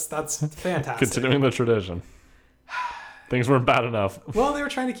 That's fantastic. Continuing the tradition. Things weren't bad enough. Well, they were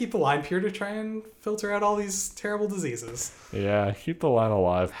trying to keep the line pure to try and filter out all these terrible diseases. Yeah, keep the line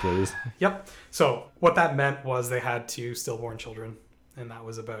alive, please. Yep. So what that meant was they had 2 stillborn children, and that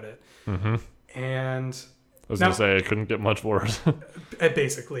was about it. Mm-hmm. And I was going to say, it couldn't get much worse.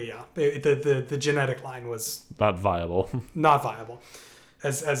 basically, yeah. The genetic line was Not viable. not viable.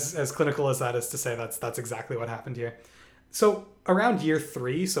 As clinical as that is to say, that's exactly what happened here. So around year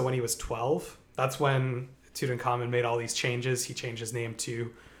 3, so when he was 12, that's when Tutankhamun made all these changes. He changed his name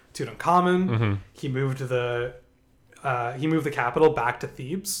to Tutankhamun. He moved the capital back to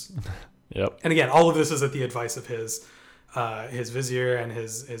Thebes. Yep. And again, all of this is at the advice of his vizier and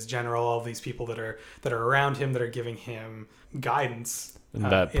his general, all of these people that are around him that are giving him guidance. And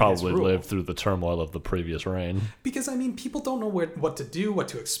that probably lived through the turmoil of the previous reign. Because, I mean, people don't know what to do, what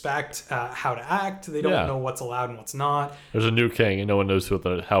to expect, how to act. They don't know what's allowed and what's not. There's a new king and no one knows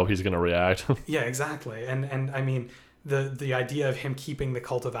how he's going to react. Yeah, exactly. And I mean, the idea of him keeping the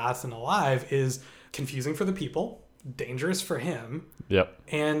cult of Aten alive is confusing for the people, dangerous for him. Yep.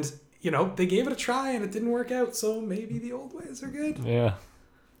 And, they gave it a try and it didn't work out, so maybe the old ways are good. Yeah.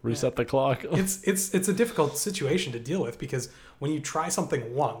 Reset the clock. It's a difficult situation to deal with, because when you try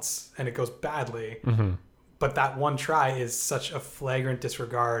something once and it goes badly, but that one try is such a flagrant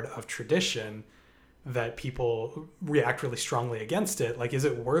disregard of tradition that people react really strongly against it. Like, is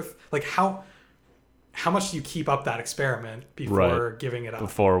it worth, like, how much do you keep up that experiment before giving it up?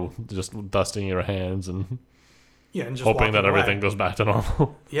 Before just dusting your hands and and just hoping that everything away. goes back to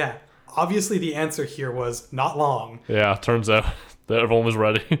normal. Yeah. Obviously, the answer here was not long. Yeah, turns out that everyone was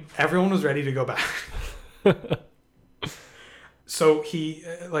ready. Everyone was ready to go back. So he,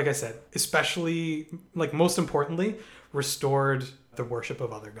 like I said, especially, like, most importantly, restored the worship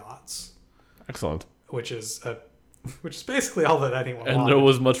of other gods. Excellent. Which is basically all that anyone wanted. And there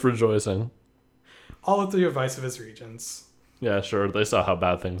was much rejoicing. All at the advice of his regents. Yeah, sure. They saw how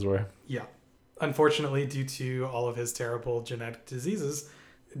bad things were. Yeah. Unfortunately, due to all of his terrible genetic diseases,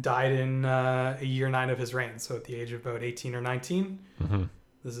 died in year 9 of his reign. So at the age of about 18 or 19.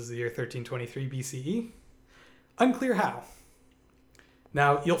 This is the year 1323 BCE. Unclear how.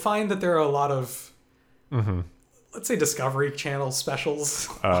 Now, you'll find that there are a lot of, let's say, Discovery Channel specials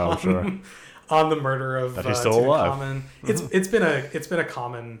on the murder of that he's still alive. It's been a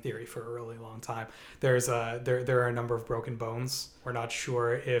common theory for a really long time. There are a number of broken bones. We're not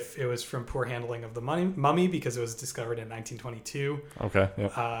sure if it was from poor handling of the mummy because it was discovered in 1922. Okay.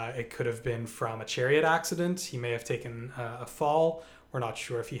 Yeah. It could have been from a chariot accident. He may have taken a fall. We're not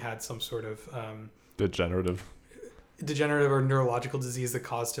sure if he had some sort of degenerative or neurological disease that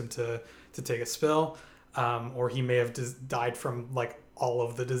caused him to take a spill, or he may have died from, like, all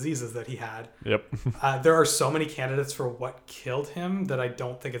of the diseases that he had. Yep. There are so many candidates for what killed him that I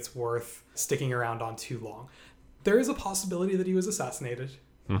don't think it's worth sticking around on too long. There is a possibility that he was assassinated.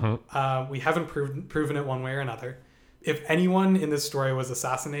 We haven't proven it one way or another. If anyone in this story was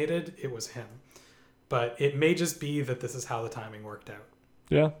assassinated, it was him. But it may just be that this is how the timing worked out.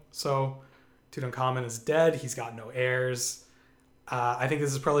 Yeah. So Tutankhamun is dead. He's got no heirs. I think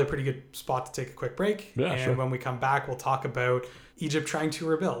this is probably a pretty good spot to take a quick break. Yeah, and sure. when we come back, we'll talk about Egypt trying to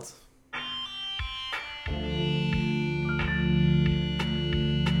rebuild.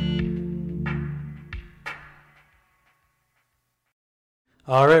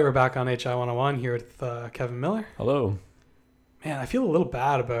 All right, we're back on HI 101 here with Kevin Miller. Hello. Man, I feel a little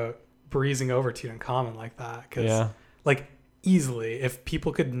bad about breezing over Tutankhamun like that. Because, like, easily, if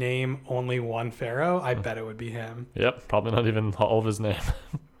people could name only one pharaoh, I bet it would be him. Yep, probably not even all of his name.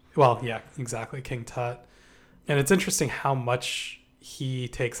 Well, yeah, exactly, King Tut. And it's interesting how much he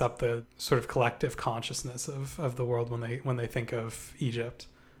takes up the sort of collective consciousness of the world when they think of Egypt.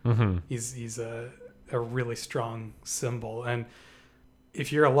 He's a really strong symbol. And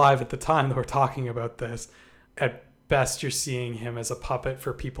if you're alive at the time that we're talking about this, at best you're seeing him as a puppet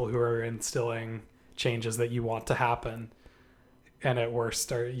for people who are instilling changes that you want to happen. And at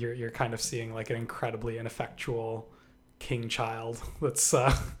worst, you're kind of seeing, like, an incredibly ineffectual king child that's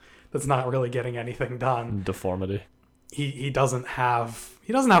not really getting anything done. Deformity. He doesn't have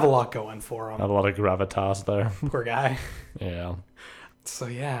a lot going for him. Not a lot of gravitas there. Poor guy. Yeah. So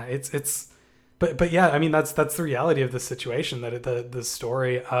yeah, but yeah, I mean that's the reality of the situation. That the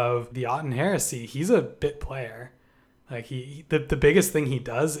story of the Aten heresy, he's a bit player. Like the biggest thing he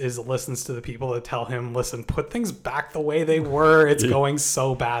does is listens to the people that tell him, listen, put things back the way they were. It's going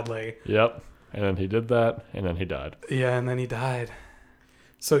so badly. Yep. And then he did that, and then he died. Yeah, and then he died.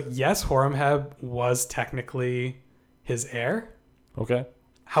 So yes, Horemheb was technically his heir. Okay.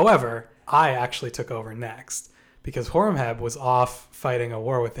 However, I actually took over next because Horemheb was off fighting a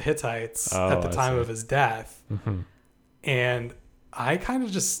war with the Hittites at the time of his death. And I kind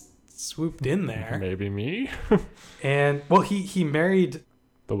of just swooped in there. Maybe me. And well, he married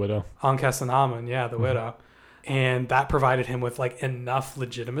the widow. Ankhesenamun, the widow. And that provided him with, like, enough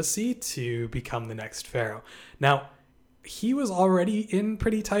legitimacy to become the next pharaoh. Now, he was already in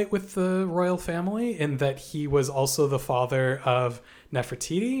pretty tight with the royal family in that he was also the father of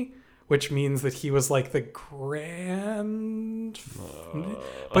Nefertiti, which means that he was, like, the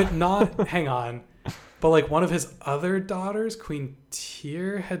but not, hang on. But like one of his other daughters, Queen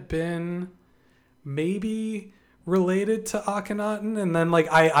Tyr, had been maybe related to Akhenaten, and then like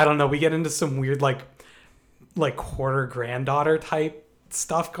I don't know, we get into some weird like quarter granddaughter type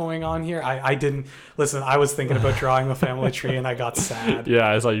stuff going on here. I didn't listen. I was thinking about drawing the family tree, and I got sad. Yeah,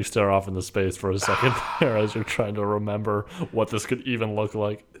 I saw you stare off into space for a second there as you're trying to remember what this could even look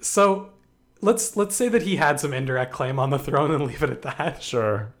like. So let's say that he had some indirect claim on the throne and leave it at that.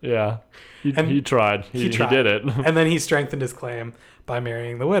 Sure. Yeah. He tried. He tried. did it. And then he strengthened his claim by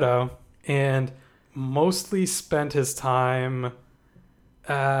marrying the widow, and mostly spent his time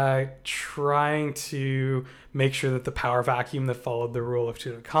trying to make sure that the power vacuum that followed the rule of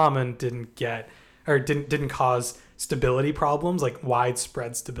Tutankhamun didn't cause stability problems, like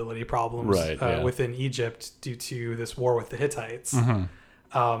widespread stability problems within Egypt due to this war with the Hittites.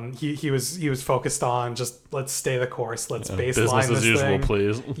 Mm-hmm. He was focused on just let's stay the course, let's baseline business this as usual, thing.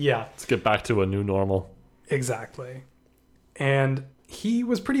 please. Yeah, let's get back to a new normal. Exactly. And he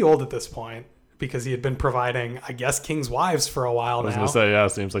was pretty old at this point, because he had been providing, I guess, king's wives for a while now. I was going to say, yeah,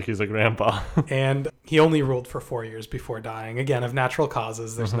 seems like he's a grandpa. And he only ruled for 4 years before dying. Again, of natural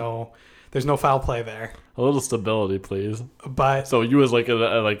causes. There's no foul play there. A little stability, please. But so you as like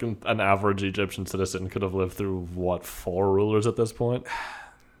an average Egyptian citizen could have lived through, what, 4 rulers at this point?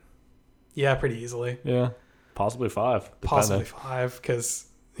 Yeah, pretty easily. Yeah, possibly 5. Depending. Possibly 5, because,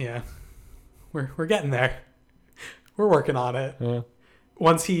 yeah, we're getting there. We're working on it. Yeah.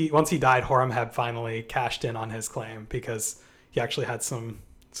 Once he died, Horemheb finally cashed in on his claim, because he actually had some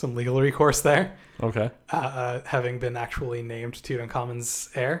legal recourse there. Okay. Having been actually named Tutankhamun's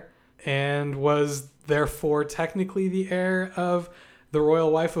heir, and was therefore technically the heir of the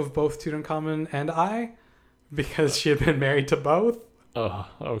royal wife of both Tutankhamun and I, because she had been married to both. Oh,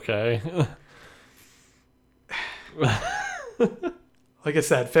 okay. Like I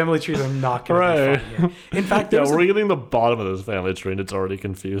said, family trees are not going to be fun here. In fact, we're getting the bottom of this family tree, and it's already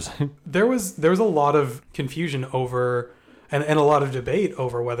confusing. There was a lot of confusion over, and a lot of debate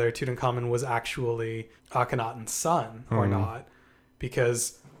over whether Tutankhamun was actually Akhenaten's son or not,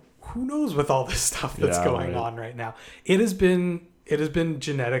 because who knows with all this stuff that's going on right now. It has been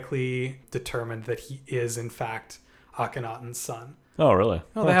genetically determined that he is in fact Akhenaten's son. Oh, really?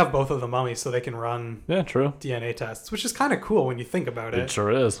 No, they have both of the mummies, so they can run DNA tests, which is kind of cool when you think about it. It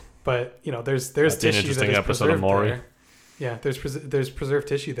sure is. But there's tissue an interesting that is episode of preserved Maury. there. Yeah, there's preserved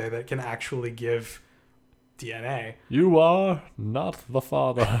tissue there that can actually give DNA. You are not the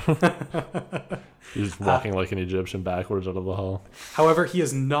father. He's walking like an Egyptian backwards out of the hall. However, he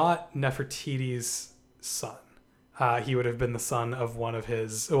is not Nefertiti's son. He would have been the son of one of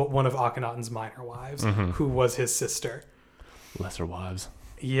Akhenaten's minor wives, who was his sister. Lesser wives.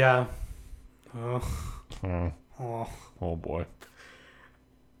 Yeah. Oh boy.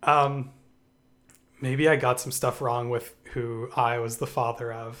 Maybe I got some stuff wrong with who I was the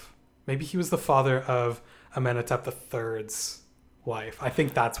father of. Maybe he was the father of Amenhotep III's wife. I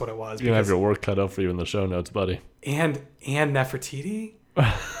think that's what it was. You're going to have your work cut out for you in the show notes, buddy. And Nefertiti?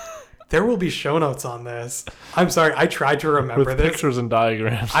 There will be show notes on this. I'm sorry, I tried to remember with this. Pictures and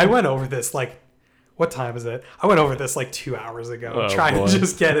diagrams. I went over this what time is it? I went over this 2 hours ago, trying to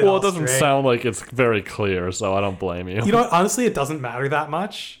just get it all Well, it doesn't straight. sound like it's very clear, so I don't blame you. You know what? Honestly, it doesn't matter that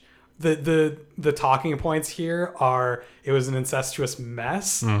much. The talking points here are it was an incestuous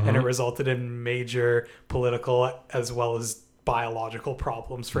mess, and it resulted in major political as well as biological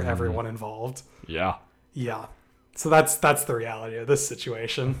problems for everyone involved. Yeah. Yeah. So that's the reality of this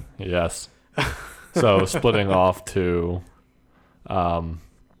situation. Yes. So splitting off to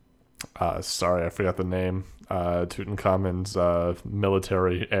sorry, I forgot the name. Tutankhamun's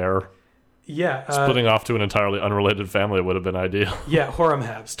military heir. Yeah. Splitting off to an entirely unrelated family would have been ideal. Yeah,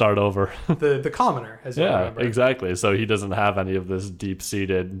 Horemheb. Start over. The commoner, as you remember. Exactly. So he doesn't have any of this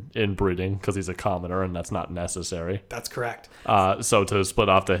deep-seated inbreeding because he's a commoner, and that's not necessary. That's correct. So to split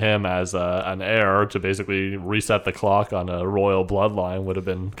off to him as an heir to basically reset the clock on a royal bloodline would have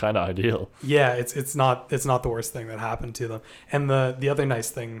been kind of ideal. Yeah, it's not the worst thing that happened to them. And the other nice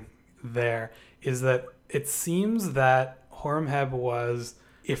thing there is that it seems that Horemheb was,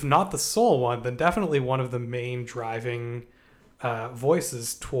 if not the sole one, then definitely one of the main driving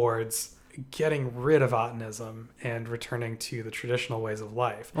voices towards getting rid of Atenism and returning to the traditional ways of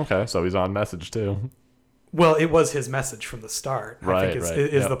life. Okay, so he's on message too. Well, it was his message from the start. I think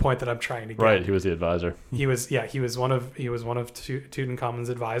is the point that I'm trying to get. Right, he was the advisor. He was one of Tutankhamun's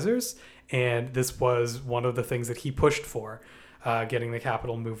advisors, and this was one of the things that he pushed for. Getting the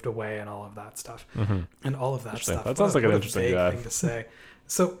capital moved away and all of that stuff, and all of that stuff. That sounds like an interesting guy. Thing to say.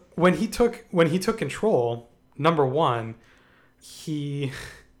 So when he took control, number one, he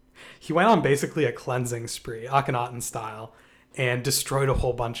He went on basically a cleansing spree, Akhenaten style, and destroyed a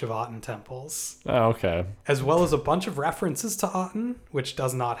whole bunch of Aten temples, Oh, okay. as well as a bunch of references to Aten, which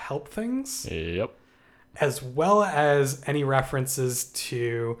does not help things, Yep. as well as any references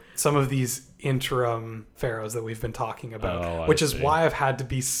to some of these interim pharaohs that we've been talking about, Oh, I which is see. why I've had to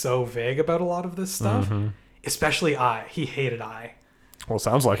be so vague about a lot of this stuff, especially Ai. He hated Ai. Well,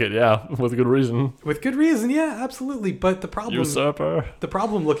 sounds like it, yeah, with good reason. With good reason, yeah, absolutely. But the Usurper.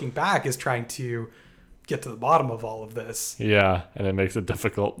 problem looking back is trying to get to the bottom of all of this. Yeah, and it makes it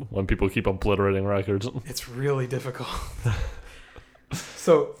difficult when people keep obliterating records. It's really difficult.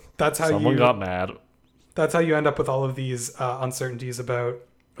 So that's how Someone got mad. That's how you end up with all of these uncertainties about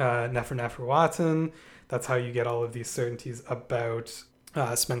Neferneferuaten. That's how you get all of these certainties about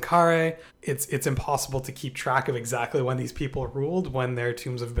Smenkhare. It's impossible to keep track of exactly when these people ruled, when their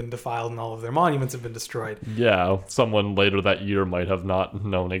tombs have been defiled and all of their monuments have been destroyed. Yeah, someone later that year might have not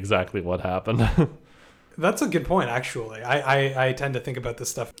known exactly what happened. That's a good point, actually. I tend to think about this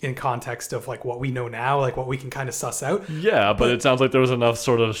stuff in context of like what we know now, like what we can kind of suss out. Yeah, but it sounds like there was enough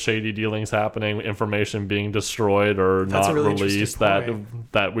sort of shady dealings happening, information being destroyed or That's not a really released interesting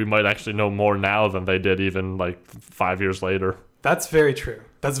that we might actually know more now than they did even like 5 years later. That's very true.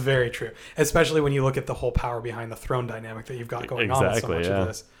 That's very true. Especially when you look at the whole power behind the throne dynamic that you've got going on with so much of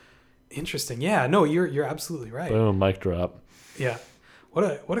this. Interesting. Yeah, no, you're absolutely right. Boom, mic drop. Yeah.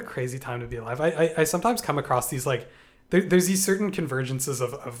 What a crazy time to be alive. I sometimes come across these like there's these certain convergences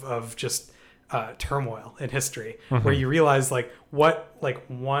of just turmoil in history where you realize like what like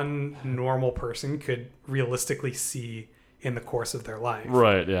one normal person could realistically see in the course of their life.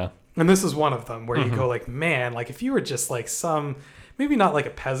 Right, yeah. And this is one of them where you go like, man, like if you were just like maybe not like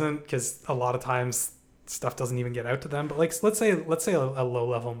a peasant, because a lot of times stuff doesn't even get out to them, but like let's say a low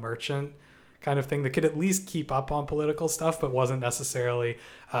level merchant kind of thing that could at least keep up on political stuff but wasn't necessarily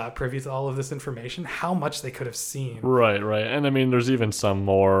privy to all of this information, how much they could have seen. Right. And I mean, there's even some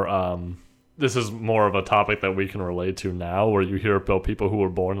more this is more of a topic that we can relate to now, where you hear about people who were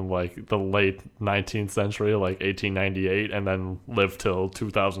born in like the late 19th century, like 1898, and then lived till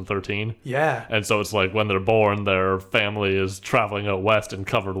 2013. Yeah. And so it's like when they're born, their family is traveling out west in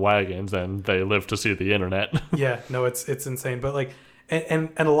covered wagons, and they live to see the internet. Yeah, no, it's insane. But like,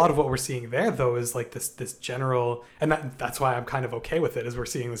 and a lot of what we're seeing there though is like this general, and that's why I'm kind of okay with it, is we're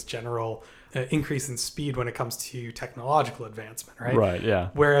seeing this general increase in speed when it comes to technological advancement, right? Right,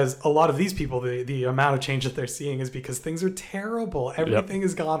 yeah. Whereas a lot of these people, the amount of change that they're seeing is because things are terrible. Everything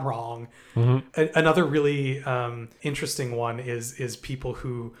has gone wrong. Another really interesting one is people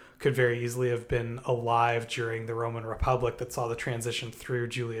who could very easily have been alive during the Roman Republic that saw the transition through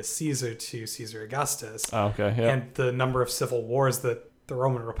Julius Caesar to Caesar Augustus. Oh, okay, yeah. And the number of civil wars that the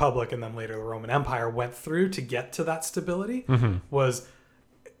Roman Republic and then later the Roman Empire went through to get to that stability was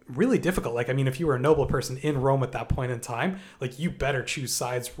really difficult. Like, I mean, if you were a noble person in Rome at that point in time, like you better choose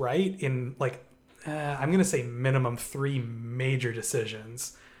sides right in like, I'm going to say minimum 3 major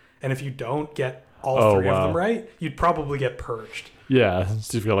decisions. And if you don't get all 3 of them right, you'd probably get purged. Yeah,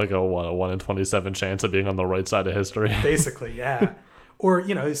 so you've got like a 1 in 27 chance of being on the right side of history. Basically, yeah. Or,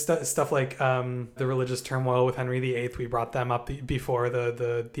 you know, stuff like the religious turmoil with Henry VIII. We brought them up before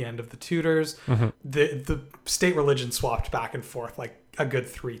the end of the Tudors. The state religion swapped back and forth like a good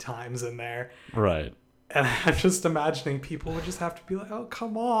 3 times in there. Right. And I'm just imagining people would just have to be like, oh,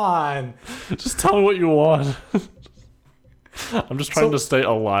 come on. Just tell me what you want. I'm just trying to stay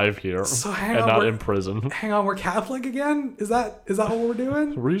alive here hang and on, not in prison. Hang on, we're Catholic again? Is that what we're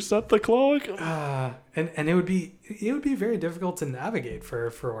doing? Reset the clock. And it would be very difficult to navigate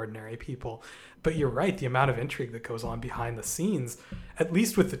for ordinary people. But you're right, the amount of intrigue that goes on behind the scenes, at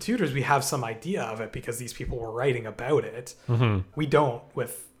least with the Tudors, we have some idea of it because these people were writing about it. We don't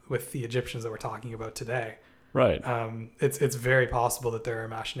with the Egyptians that we're talking about today. Right. It's very possible that there are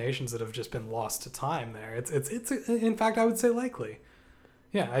machinations that have just been lost to time there. It's in fact, I would say likely.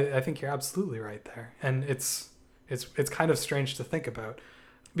 Yeah, I think you're absolutely right there. And it's kind of strange to think about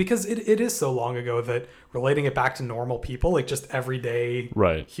because it is so long ago that relating it back to normal people, like just everyday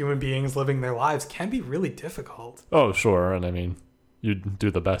human beings living their lives, can be really difficult. Oh, sure. And I mean, you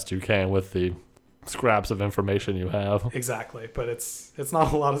do the best you can with the scraps of information you have. Exactly, but it's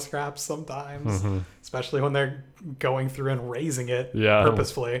not a lot of scraps sometimes, especially when they're going through and raising it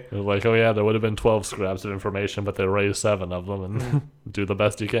purposefully. Like, oh yeah, there would have been 12 scraps of information, but they raised 7 of them, and do the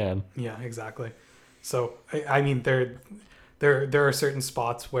best you can. Yeah, exactly. So I mean, there are certain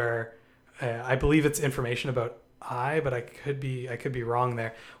spots where I believe it's information about but I could be wrong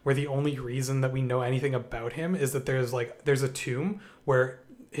there, where the only reason that we know anything about him is that there's a tomb where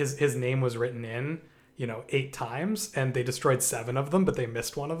his name was written in, 8 times, and they destroyed 7 of them, but they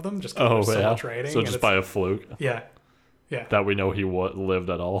missed one of them just because there's so much raiding. So just by a fluke. Yeah. That we know he lived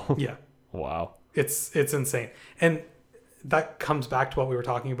at all. Yeah. Wow. It's insane. And that comes back to what we were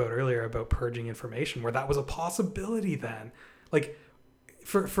talking about earlier about purging information, where that was a possibility then. Like,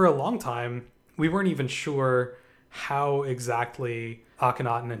 for a long time, we weren't even sure how exactly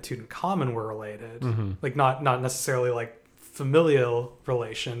Akhenaten and Tutankhamun were related. Like, not necessarily like familial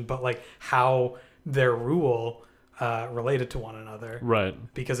relation, but like how their rule related to one another. Right.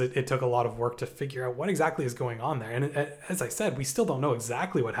 Because it took a lot of work to figure out what exactly is going on there. And as I said, we still don't know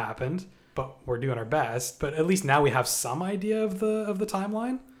exactly what happened, but we're doing our best. But at least now we have some idea of the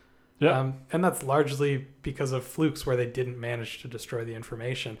timeline. Yeah. And that's largely because of flukes where they didn't manage to destroy the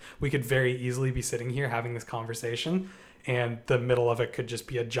information. We could very easily be sitting here having this conversation, and the middle of it could just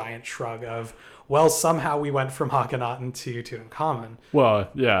be a giant shrug of, well, somehow we went from Akhenaten to Tutankhamun. Well,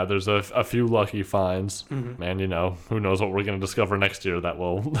 yeah, there's a few lucky finds. And, who knows what we're going to discover next year that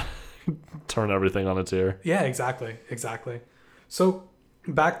will turn everything on its ear. Yeah, exactly. So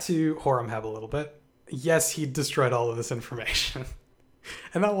back to Horemheb a little bit. Yes, he destroyed all of this information.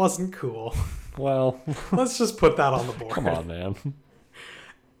 And that wasn't cool. Well, let's just put that on the board. Come on, man.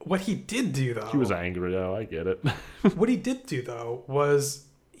 What he did do, though... He was angry, I get it. What he did do, though, was...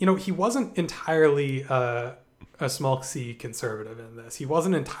 he wasn't entirely a small c conservative in this. He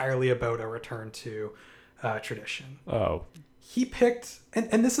wasn't entirely about a return to tradition. Oh. He picked...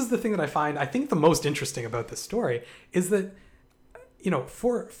 And this is the thing that I think the most interesting about this story is that,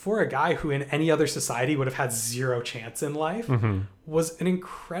 for a guy who in any other society would have had zero chance in life, was an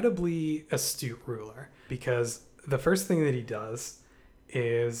incredibly astute ruler. Because the first thing that he does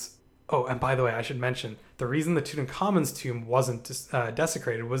is... Oh, and by the way, I should mention, the reason that Tutankhamun's tomb wasn't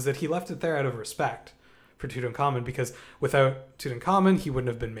desecrated was that he left it there out of respect for Tutankhamun, because without Tutankhamun, he wouldn't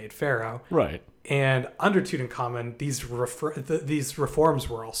have been made pharaoh. Right. And under Tutankhamun, these reforms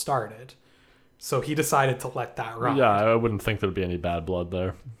were all started. So he decided to let that run. Yeah, I wouldn't think there'd be any bad blood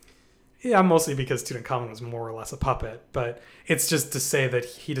there. Yeah, mostly because Tutankhamun was more or less a puppet. But it's just to say that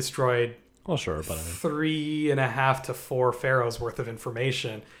he destroyed... Well, sure, but 3.5 to 4 pharaohs worth of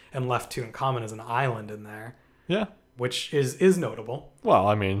information and left Tutankhamun as an island in there. Yeah. Which is notable. Well,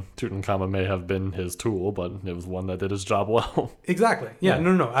 I mean, Tutankhamun may have been his tool, but it was one that did his job well. Exactly. Yeah.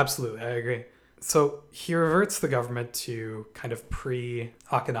 No, absolutely. I agree. So he reverts the government to kind of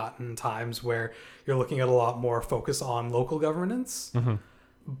pre-Akhenaten times where you're looking at a lot more focus on local governance.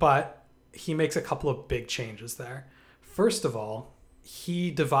 But he makes a couple of big changes there. First of all, he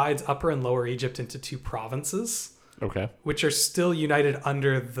divides Upper and Lower Egypt into 2 provinces. Okay. Which are still united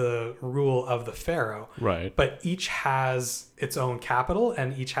under the rule of the pharaoh. Right. But each has its own capital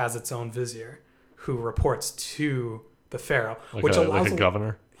and each has its own vizier who reports to the pharaoh. Like a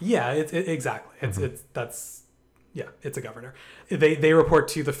governor? Yeah, exactly. It's a governor. They report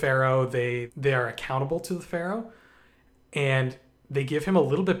to the pharaoh. They are accountable to the pharaoh. And they give him a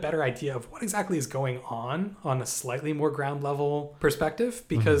little bit better idea of what exactly is going on a slightly more ground level perspective,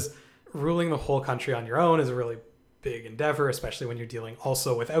 because ruling the whole country on your own is a really big endeavor, especially when you're dealing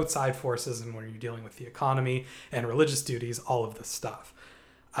also with outside forces and when you're dealing with the economy and religious duties, all of this stuff.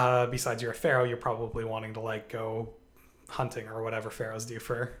 Besides you're a pharaoh, you're probably wanting to go hunting or whatever pharaohs do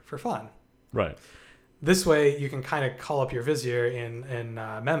for fun. Right. This way you can kind of call up your vizier in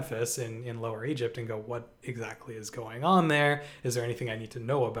Memphis in Lower Egypt and go, what exactly is going on there? Is there anything I need to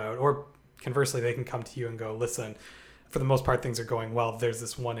know about? Or conversely, they can come to you and go, listen, for the most part, things are going well. There's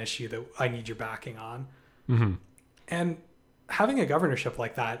this one issue that I need your backing on. And having a governorship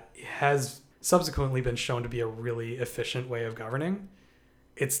like that has subsequently been shown to be a really efficient way of governing.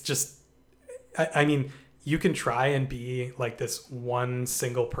 It's just, I mean, you can try and be like this one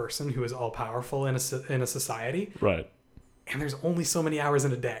single person who is all powerful in a society. Right. And there's only so many hours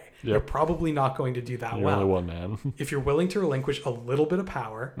in a day. Yep. You're probably not going to do that You're well. only one man. If you're willing to relinquish a little bit of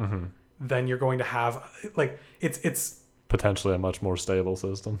power, then you're going to have it's potentially a much more stable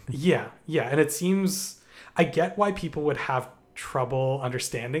system. Yeah. And it seems, I get why people would have trouble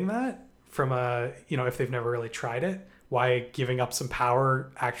understanding that from if they've never really tried it, why giving up some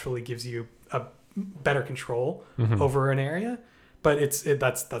power actually gives you a better control over an area. But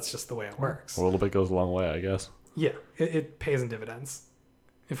that's just the way it works. A little bit goes a long way, I guess. Yeah, it pays in dividends.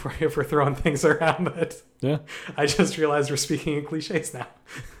 If we're throwing things around it. Yeah. I just realized we're speaking in cliches now.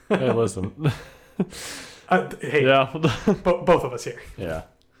 Hey, listen. Hey. Yeah. Both of us here. Yeah.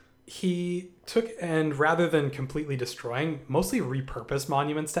 He took and rather than completely destroying, mostly repurposed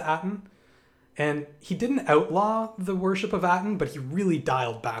monuments to Aten. And he didn't outlaw the worship of Aten, but he really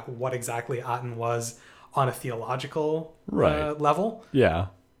dialed back what exactly Aten was on a theological level. Yeah.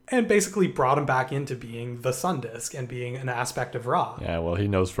 and basically brought him back into being the sun disk and being an aspect of Ra. Yeah, well, he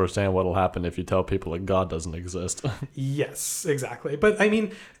knows firsthand what'll happen if you tell people that God doesn't exist. Yes, exactly. But I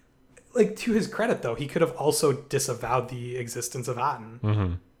mean, like, to his credit though, he could have also disavowed the existence of Aten.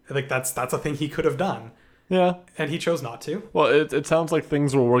 Mm-hmm. Like that's a thing he could have done. Yeah. And he chose not to. Well, it sounds like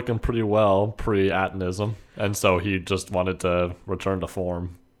things were working pretty well pre-Atanism, and so he just wanted to return to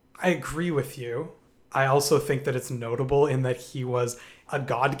form. I agree with you. I also think that it's notable in that he was a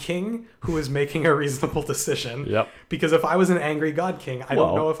god king who was making a reasonable decision. Yep. Because if I was an angry god king, I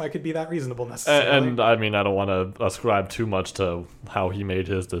don't know if I could be that reasonable necessarily. And I mean, I don't want to ascribe too much to how he made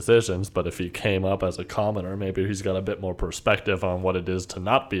his decisions, but if he came up as a commoner, maybe he's got a bit more perspective on what it is to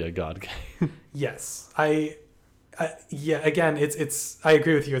not be a god king. Yes. Yeah, again, it's I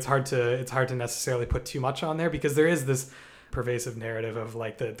agree with you. It's hard to necessarily put too much on there because there is this pervasive narrative of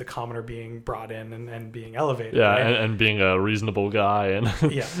like the commoner being brought in and being elevated. Yeah, right? and being a reasonable guy, and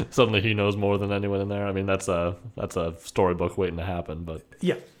yeah. suddenly he knows more than anyone in there. I mean, that's a storybook waiting to happen. But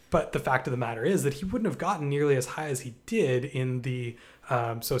yeah, but the fact of the matter is that he wouldn't have gotten nearly as high as he did in the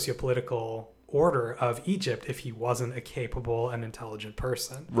sociopolitical order of Egypt if he wasn't a capable and intelligent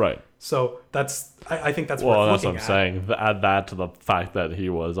person. Right. So I think that's worth looking at. That's what I'm saying. Add that to the fact that he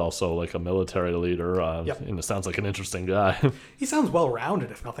was also like a military leader. Yep. And it sounds like an interesting guy. He sounds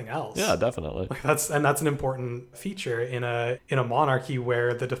well-rounded, if nothing else. Yeah, definitely. Like that's an important feature in a monarchy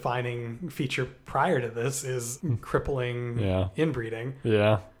where the defining feature prior to this is crippling inbreeding.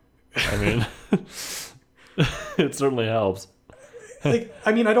 Yeah. I mean, it certainly helps. Like,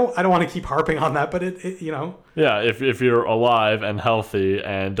 I mean, I don't want to keep harping on that, but it you know. Yeah, if you're alive and healthy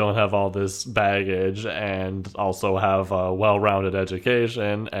and don't have all this baggage and also have a well-rounded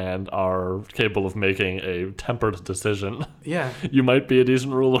education and are capable of making a tempered decision, yeah, you might be a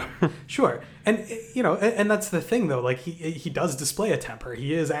decent ruler. Sure. And you know, and that's the thing though, like he does display a temper.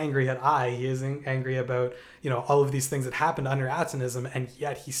 He is angry at he is angry about, you know, all of these things that happened under Atanism, and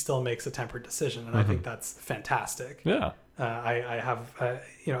yet he still makes a tempered decision, and I think that's fantastic. Yeah. I have,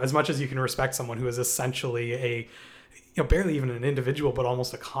 you know, as much as you can respect someone who is essentially barely even an individual, but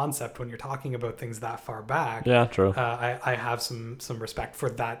almost a concept when you're talking about things that far back. Yeah, true. I have some respect for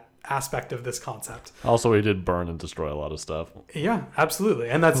that aspect of this concept. Also, he did burn and destroy a lot of stuff. Yeah, absolutely,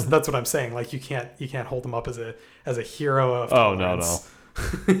 and that's what I'm saying. Like you can't hold him up as a hero of tolerance.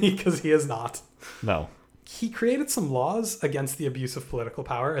 No, because he is not. No. He created some laws against the abuse of political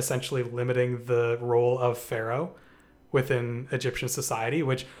power, essentially limiting the role of pharaoh within Egyptian society,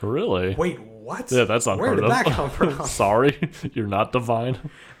 which... Really? Wait, what? Yeah, that's unheard of. Where did that come from? Sorry, you're not divine.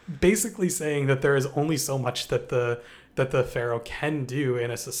 Basically saying that there is only so much that the pharaoh can do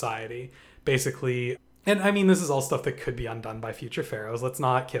in a society. Basically, and I mean, this is all stuff that could be undone by future pharaohs. Let's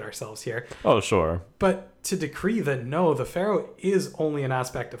not kid ourselves here. Oh, sure. But to decree that, no, the pharaoh is only an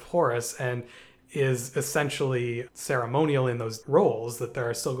aspect of Horus and is essentially ceremonial in those roles, that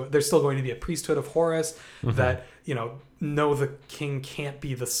there's still going to be a priesthood of Horus, that, you know, no, the king can't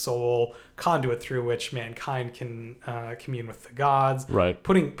be the sole conduit through which mankind can commune with the gods. Right.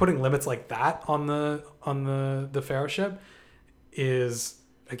 Putting limits like that on the pharaohship is,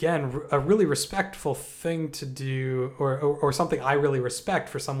 again, a really respectful thing to do, or something I really respect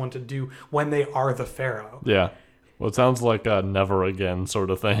for someone to do when they are the pharaoh. Yeah. Well, it sounds like a never again sort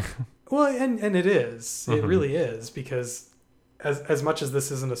of thing. Well, and it is. It really is, because as much as this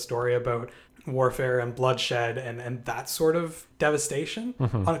isn't a story about warfare and bloodshed and that sort of devastation,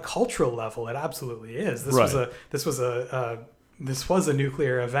 on a cultural level, it absolutely is. This was a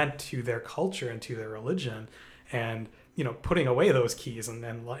nuclear event to their culture and to their religion, and you know, putting away those keys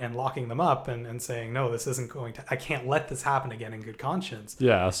and locking them up and saying, no, this isn't going to, I can't let this happen again in good conscience.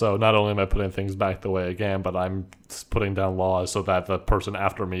 Yeah, so not only am I putting things back the way again, but I'm putting down laws so that the person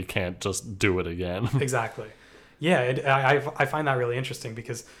after me can't just do it again. Exactly. Yeah, I find that really interesting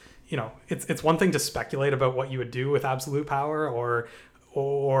because, you know, it's one thing to speculate about what you would do with absolute power or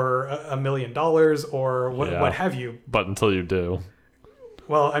 $1 million or what have you. But until you do.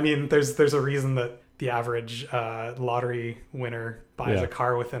 Well, I mean, there's a reason that the average lottery winner buys a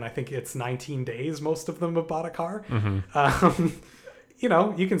car within, I think it's 19 days. Most of them have bought a car. You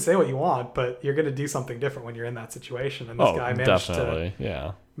know, you can say what you want, but you're going to do something different when you're in that situation. And this guy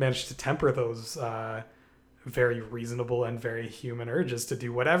managed to temper those very reasonable and very human urges to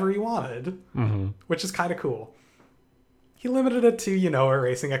do whatever he wanted, which is kind of cool. He limited it to, you know,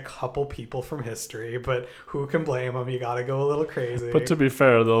 erasing a couple people from history, but who can blame him? You got to go a little crazy. But to be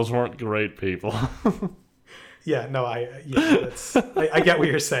fair, those weren't great people. Yeah, no, I get what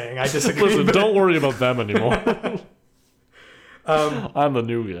you're saying. I disagree. Listen, don't worry about them anymore. I'm the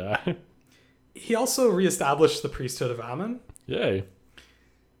new guy. He also reestablished the priesthood of Amun. Yay.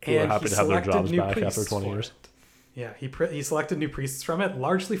 Who are And happy he to have their selected jobs new back after priests 20 for years. it. Yeah, he selected new priests from it,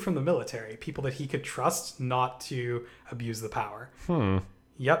 largely from the military, people that he could trust not to abuse the power.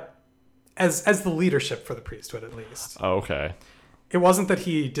 Yep. As the leadership for the priesthood, at least. Oh, okay. It wasn't that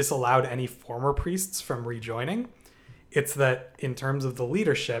he disallowed any former priests from rejoining. It's that in terms of the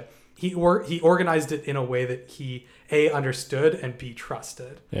leadership, he organized it in a way that he A, understood, and B,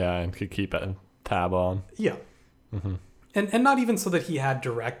 trusted. Yeah, and could keep a tab on. Yeah. And not even so that he had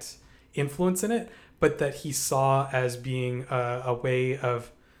direct influence in it, but that he saw as being a way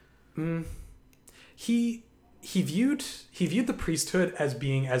of... He viewed the priesthood as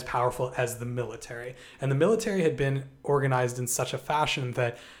being as powerful as the military. And the military had been organized in such a fashion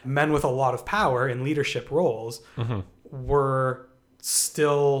that men with a lot of power in leadership roles were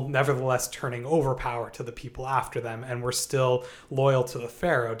still nevertheless turning over power to the people after them, and were still loyal to the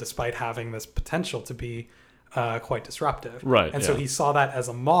pharaoh despite having this potential to be quite disruptive. Right. And so he saw that as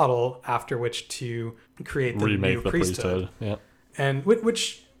a model after which to create the remake new the priesthood. Yeah. And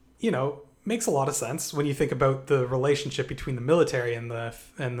which, makes a lot of sense when you think about the relationship between the military and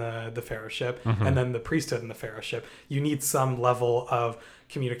the pharaohship, and then the priesthood and the pharaohship. You need some level of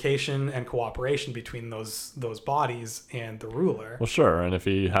communication and cooperation between those bodies and the ruler. Well, sure. And if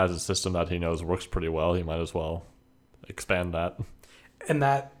he has a system that he knows works pretty well, he might as well expand that. And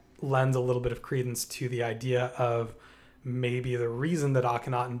that lends a little bit of credence to the idea of maybe the reason that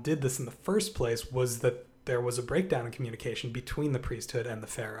Akhenaten did this in the first place was that there was a breakdown in communication between the priesthood and the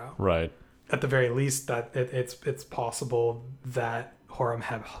pharaoh. Right. At the very least, that it's possible that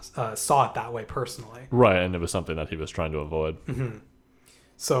Horemheb saw it that way personally. Right, and it was something that he was trying to avoid.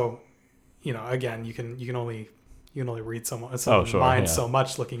 So, again, you can only read someone's sure, mind yeah. so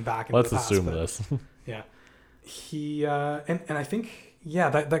much looking back into Let's the past. assume But, this. yeah, he and I think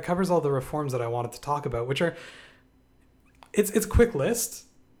that covers all the reforms that I wanted to talk about, which are it's a quick list.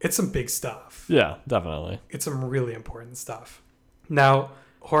 It's some big stuff. Yeah, definitely. It's some really important stuff. Now,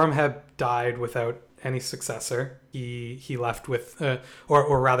 Horemheb died without any successor. He left with,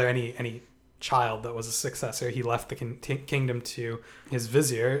 or rather, any child that was a successor. He left the kingdom to his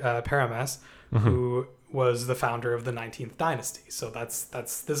vizier, Parames, who was the founder of the 19th dynasty. So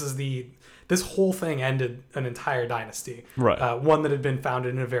this whole thing ended an entire dynasty. Right. One that had been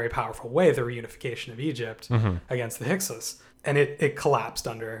founded in a very powerful way, the reunification of Egypt against the Hyksos. And it collapsed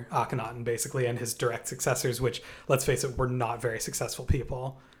under Akhenaten, basically, and his direct successors, which, let's face it, were not very successful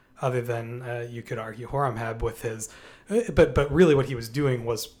people, other than, you could argue, Horemheb with his... But really what he was doing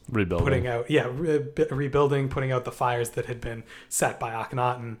was Rebuilding. putting out... rebuilding, putting out the fires that had been set by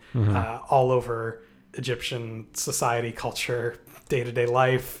Akhenaten all over Egyptian society, culture, day-to-day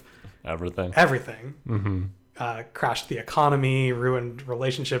life. Everything. Crashed the economy, ruined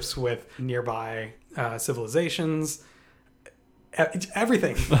relationships with nearby civilizations...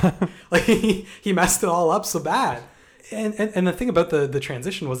 everything. Like he messed it all up so bad. And the thing about the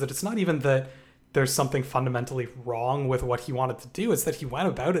transition was that it's not even that there's something fundamentally wrong with what he wanted to do. It's that he went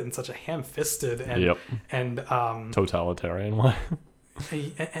about it in such a ham-fisted and totalitarian way.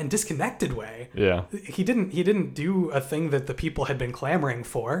 and disconnected way. Yeah. He didn't do a thing that the people had been clamoring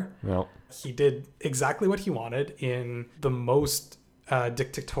for. No. He did exactly what he wanted in the most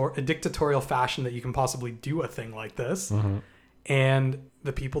dictatorial fashion that you can possibly do a thing like this. And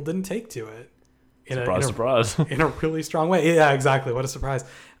the people didn't take to it. Surprise. In a really strong way. Yeah, exactly. What a surprise.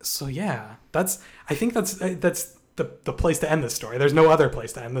 So yeah, I think that's the place to end this story. There's no other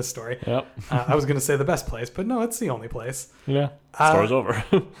place to end this story. Yep. I was going to say the best place, but no, it's the only place. Yeah. Story's over.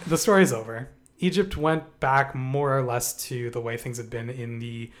 The story's over. Egypt went back more or less to the way things had been in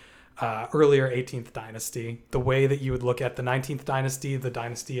the earlier 18th dynasty. The way that you would look at the 19th dynasty, the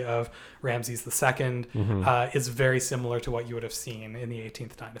dynasty of Ramses II, is very similar to what you would have seen in the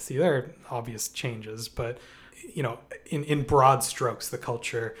 18th dynasty. There are obvious changes, but in broad strokes, the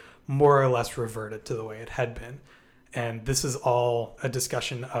culture more or less reverted to the way it had been. And this is all a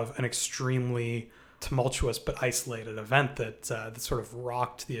discussion of an extremely tumultuous but isolated event that sort of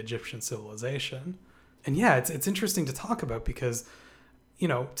rocked the Egyptian civilization. And yeah, it's interesting to talk about because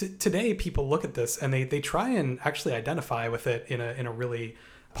today people look at this and they try and actually identify with it in a really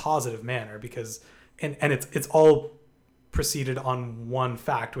positive manner because and it's all preceded on one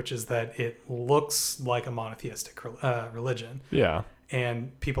fact, which is that it looks like a monotheistic religion. Yeah.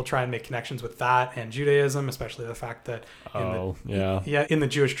 And people try and make connections with that and Judaism, especially the fact that in the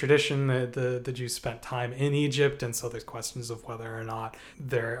Jewish tradition, the Jews spent time in Egypt, and so there's questions of whether or not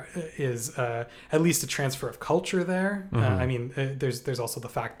there is at least a transfer of culture there. I mean, there's also the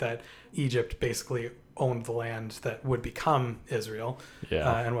fact that Egypt basically owned the land that would become Israel,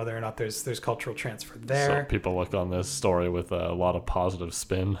 and whether or not there's cultural transfer there. So people look on this story with a lot of positive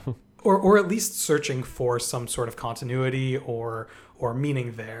spin. Or at least searching for some sort of continuity or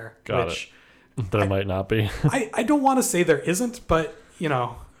meaning there. Got it. There might not be. I don't want to say there isn't, but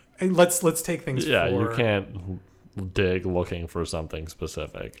let's take things. Yeah, you can't dig looking for something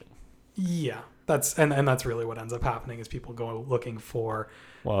specific. Yeah, that's really what ends up happening is people go looking for.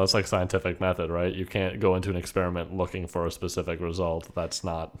 Well, it's like scientific method, right? You can't go into an experiment looking for a specific result. That's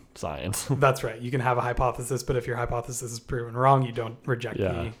not science. That's right. You can have a hypothesis, but if your hypothesis is proven wrong, you don't reject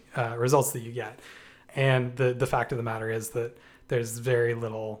the results that you get. And the fact of the matter is that there's very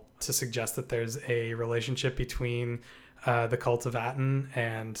little to suggest that there's a relationship between the cult of Aten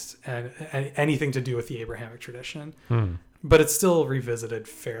and anything to do with the Abrahamic tradition. But it's still revisited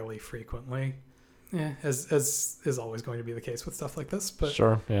fairly frequently. Yeah, as is always going to be the case with stuff like this. But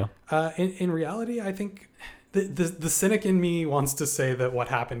sure, yeah. In reality, I think the cynic in me wants to say that what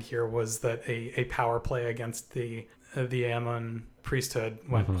happened here was that a power play against the Ammon priesthood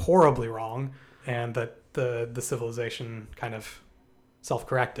went horribly wrong, and that the civilization kind of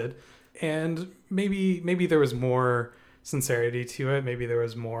self-corrected, and maybe there was more sincerity to it, maybe there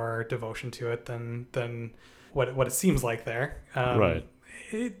was more devotion to it than what it seems like there. Right.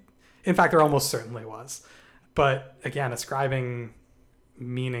 In fact, there almost certainly was. But again, ascribing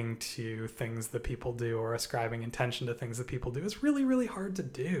meaning to things that people do or ascribing intention to things that people do is really, really hard to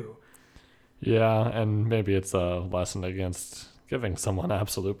do. Yeah, and maybe it's a lesson against giving someone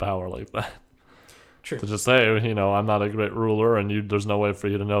absolute power like that. True. To just say, I'm not a great ruler and there's no way for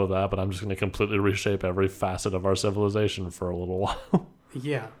you to know that, but I'm just going to completely reshape every facet of our civilization for a little while.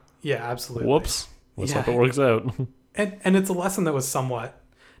 Yeah, absolutely. Whoops. Let's hope it works out. And it's a lesson that was somewhat,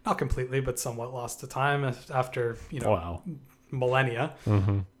 not completely, but somewhat lost to time after millennia.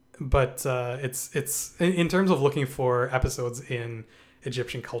 But it's in terms of looking for episodes in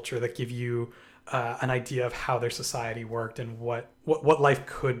Egyptian culture that give you an idea of how their society worked and what life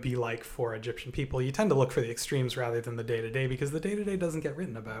could be like for Egyptian people. You tend to look for the extremes rather than the day-to-day, because the day-to-day doesn't get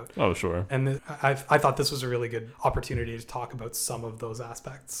written about. Oh, sure. And I thought this was a really good opportunity to talk about some of those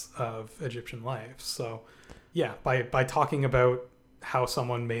aspects of Egyptian life. So yeah, by talking about how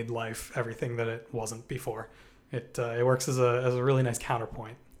someone made life everything that it wasn't before, it works as a really nice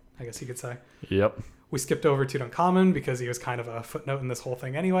counterpoint, I guess you could say. Yep. We skipped over Tutankhamun because he was kind of a footnote in this whole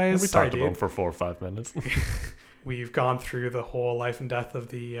thing anyways. We talked about him for 4 or 5 minutes. We've gone through the whole life and death of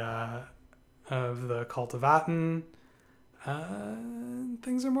the cult of Aten.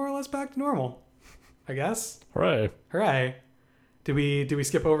 Things are more or less back to normal, I guess. Hooray. Do we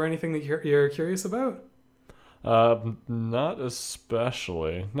skip over anything that you're curious about? Not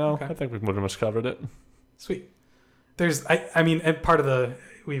especially. No, okay. I think we've pretty much covered it. Sweet. There's, I mean, and part of the,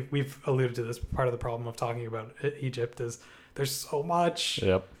 we've alluded to this, part of the problem of talking about Egypt is there's so much.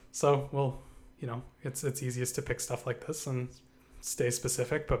 Yep. So, well, it's easiest to pick stuff like this and stay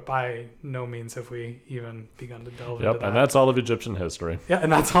specific, but by no means have we even begun to delve into that. And that's all of Egyptian history. Yeah,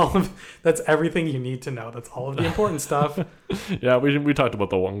 and that's everything you need to know. That's all of the important stuff. Yeah, we talked about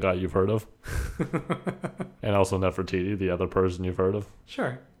the one guy you've heard of. And also Nefertiti, the other person you've heard of.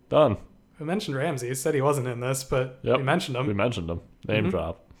 Sure. Done. We mentioned Ramses, said he wasn't in this, but we mentioned him. Name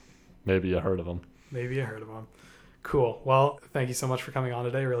drop. Maybe you heard of him. Cool. Well, thank you so much for coming on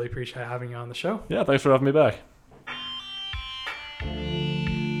today. Really appreciate having you on the show. Yeah, thanks for having me back.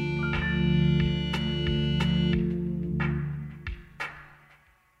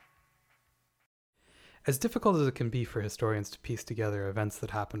 As difficult as it can be for historians to piece together events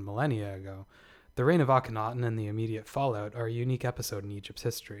that happened millennia ago, the reign of Akhenaten and the immediate fallout are a unique episode in Egypt's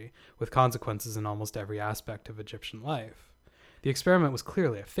history, with consequences in almost every aspect of Egyptian life. The experiment was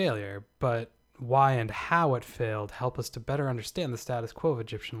clearly a failure, but why and how it failed help us to better understand the status quo of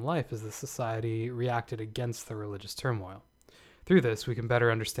Egyptian life as the society reacted against the religious turmoil. Through this, we can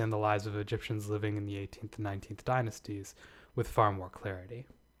better understand the lives of Egyptians living in the 18th and 19th dynasties with far more clarity.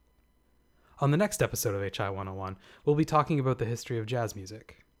 On the next episode of HI 101, we'll be talking about the history of jazz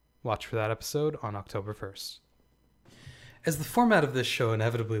music. Watch for that episode on October 1st. As the format of this show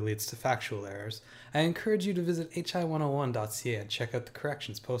inevitably leads to factual errors, I encourage you to visit hi101.ca and check out the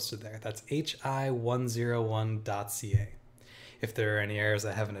corrections posted there. That's hi101.ca. If there are any errors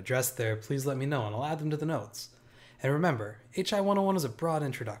I haven't addressed there, please let me know and I'll add them to the notes. And remember, HI 101 is a broad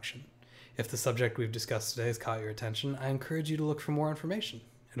introduction. If the subject we've discussed today has caught your attention, I encourage you to look for more information.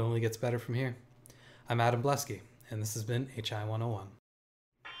 It only gets better from here. I'm Adam Blesky, and this has been HI 101.